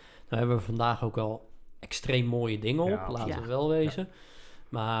zeggen. Nou hebben we vandaag ook wel extreem mooie dingen op, laten we wel wezen. Ja.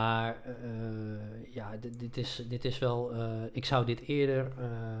 Maar dit is wel... ik zou dit eerder...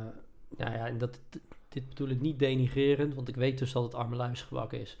 dit bedoel ik niet denigrerend, want ik weet dus dat het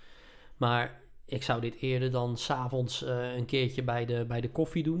armeluisgebak is. Maar ik zou dit eerder dan 's avonds een keertje bij de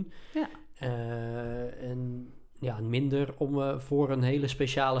koffie doen. Ja. En minder voor een hele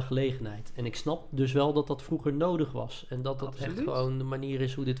speciale gelegenheid. En ik snap dus wel dat dat vroeger nodig was. En dat dat echt gewoon de manier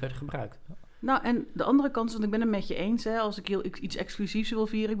is hoe dit werd gebruikt. Nou, en de andere kant is, want ik ben het met je eens, hè, als ik iets exclusiefs wil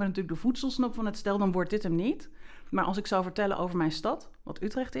vieren, ik ben natuurlijk de voedselsnop van het stel, dan wordt dit hem niet. Maar als ik zou vertellen over mijn stad, wat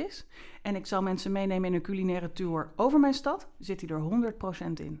Utrecht is, en ik zou mensen meenemen in een culinaire tour over mijn stad, zit hij er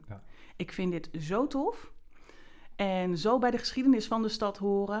 100% in. Ja. Ik vind dit zo tof. En zo bij de geschiedenis van de stad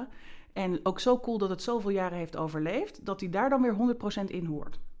horen. En ook zo cool dat het zoveel jaren heeft overleefd, dat hij daar dan weer 100% in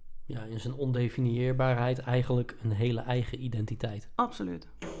hoort. Ja, in zijn ondefinieerbaarheid eigenlijk een hele eigen identiteit. Absoluut.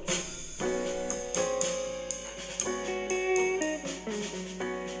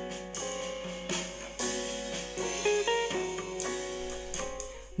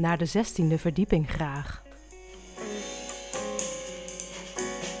 Naar de 16e verdieping graag.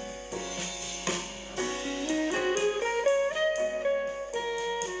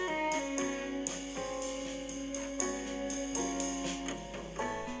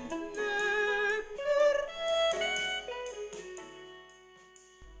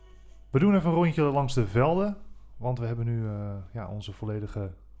 We doen even een rondje langs de velden, want we hebben nu onze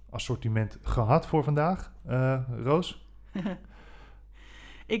volledige assortiment gehad voor vandaag. Roos?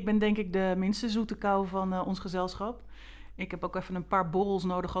 Ik ben denk ik de minste zoete kou van ons gezelschap. Ik heb ook even een paar borrels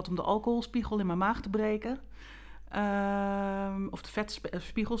nodig gehad om de alcoholspiegel in mijn maag te breken. Of de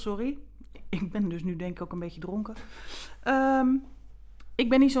vetspiegel, sorry. Ik ben dus nu denk ik ook een beetje dronken. Ik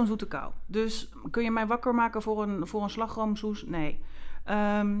ben niet zo'n zoete kou. Dus kun je mij wakker maken voor een slagroomsoes? Nee.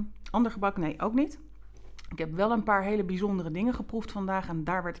 Ander gebak? Nee, ook niet. Ik heb wel een paar hele bijzondere dingen geproefd vandaag en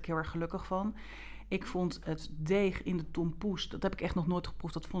daar werd ik heel erg gelukkig van. Ik vond het deeg in de tompoes, dat heb ik echt nog nooit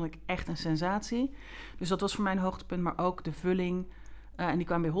geproefd. Dat vond ik echt een sensatie. Dus dat was voor mij een hoogtepunt, maar ook de vulling. En die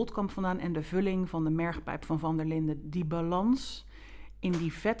kwam bij Holtkamp vandaan. En de vulling van de mergpijp van Van der Linden. Die balans in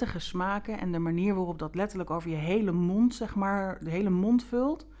die vettige smaken en de manier waarop dat letterlijk over je hele mond, zeg maar, de hele mond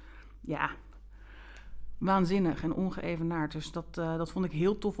vult. Ja, waanzinnig en ongeëvenaard. Dus dat vond ik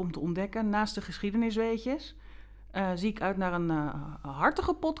heel tof om te ontdekken. Naast de geschiedenisweetjes zie ik uit naar een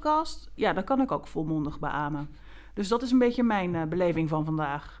hartige podcast. Ja, dat kan ik ook volmondig beamen. Dus dat is een beetje mijn beleving van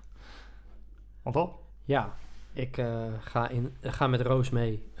vandaag. Antal? Ja, ik ga met Roos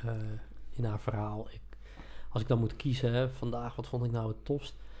mee in haar verhaal. Als ik dan moet kiezen, vandaag, wat vond ik nou het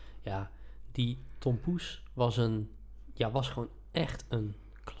tofst? Ja, die tompoes was gewoon echt een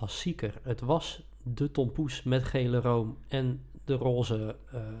klassieker. Het was de tompoes met gele room en de roze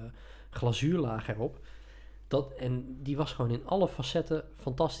glazuurlaag erop. En die was gewoon in alle facetten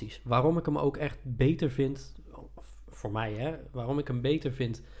fantastisch. Waarom ik hem ook echt beter vind, voor mij hè, waarom ik hem beter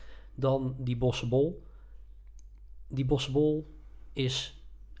vind dan die bossenbol. Die bossenbol is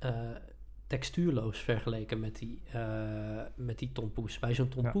textuurloos vergeleken met die tompoes. Bij zo'n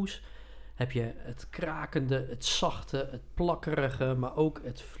tompoes heb je het krakende, het zachte, het plakkerige, maar ook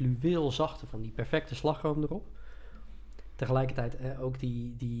het fluweelzachte van die perfecte slagroom erop. Tegelijkertijd ook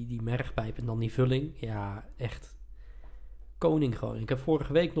die mergpijp en dan die vulling. Ja, echt koning gewoon. Ik heb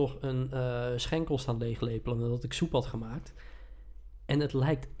vorige week nog een schenkel staan leeglepelen omdat ik soep had gemaakt. En het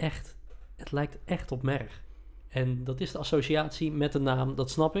lijkt echt op merg. En dat is de associatie met de naam, dat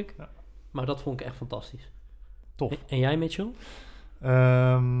snap ik. Ja. Maar dat vond ik echt fantastisch. Tof. En jij, Mitchell?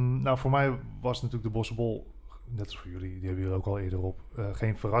 Nou, voor mij was natuurlijk de bossenbol, net als voor jullie, die hebben jullie ook al eerder op,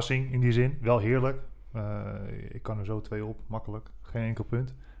 geen verrassing in die zin. Wel heerlijk. Ik kan er zo 2 op, makkelijk. Geen enkel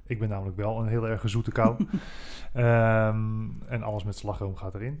punt. Ik ben namelijk wel een heel erg zoete kou. En alles met slagroom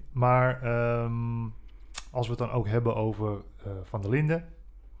gaat erin. Maar als we het dan ook hebben over Van der Linden,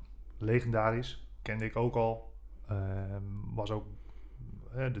 legendarisch, kende ik ook al. Was ook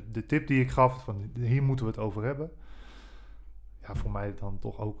de tip die ik gaf, van hier moeten we het over hebben. Ja, voor mij dan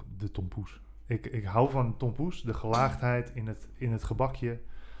toch ook de tompoes. Ik hou van tompoes, de gelaagdheid in het gebakje.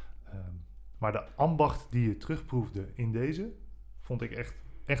 Maar de ambacht die je terugproefde in deze, vond ik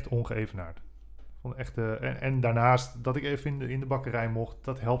echt ongeëvenaard. Vond echt, en daarnaast, dat ik even in de bakkerij mocht,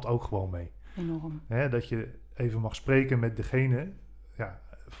 dat helpt ook gewoon mee. Enorm. Dat je even mag spreken met degene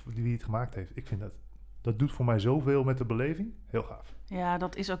die het gemaakt heeft. Ik vind dat doet voor mij zoveel met de beleving. Heel gaaf. Ja,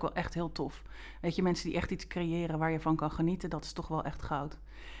 dat is ook wel echt heel tof. Weet je, mensen die echt iets creëren waar je van kan genieten, dat is toch wel echt goud.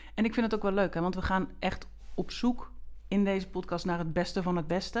 En ik vind het ook wel leuk, hè, want we gaan echt op zoek in deze podcast naar het beste van het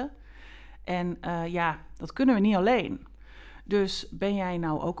beste. En dat kunnen we niet alleen. Dus ben jij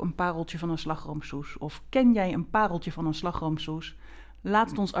nou ook een pareltje van een slagroomsoes? Of ken jij een pareltje van een slagroomsoes? Laat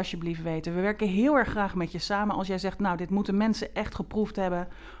het ons alsjeblieft weten. We werken heel erg graag met je samen. Als jij zegt, nou, dit moeten mensen echt geproefd hebben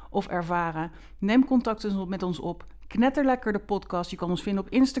of ervaren. Neem contact met ons op. Knetterlekker de podcast. Je kan ons vinden op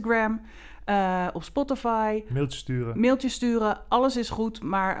Instagram, op Spotify. Mailtje sturen. Alles is goed,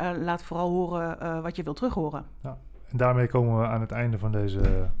 maar laat vooral horen wat je wilt terughoren. Ja, en daarmee komen we aan het einde van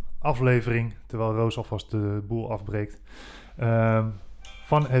deze aflevering, terwijl Roos alvast de boel afbreekt,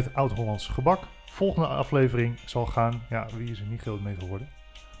 van het Oud-Hollands gebak. Volgende aflevering zal gaan, wie is er niet groot mee geworden?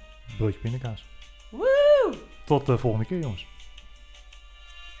 Broodje pindakaas. Woe! Tot de volgende keer, jongens.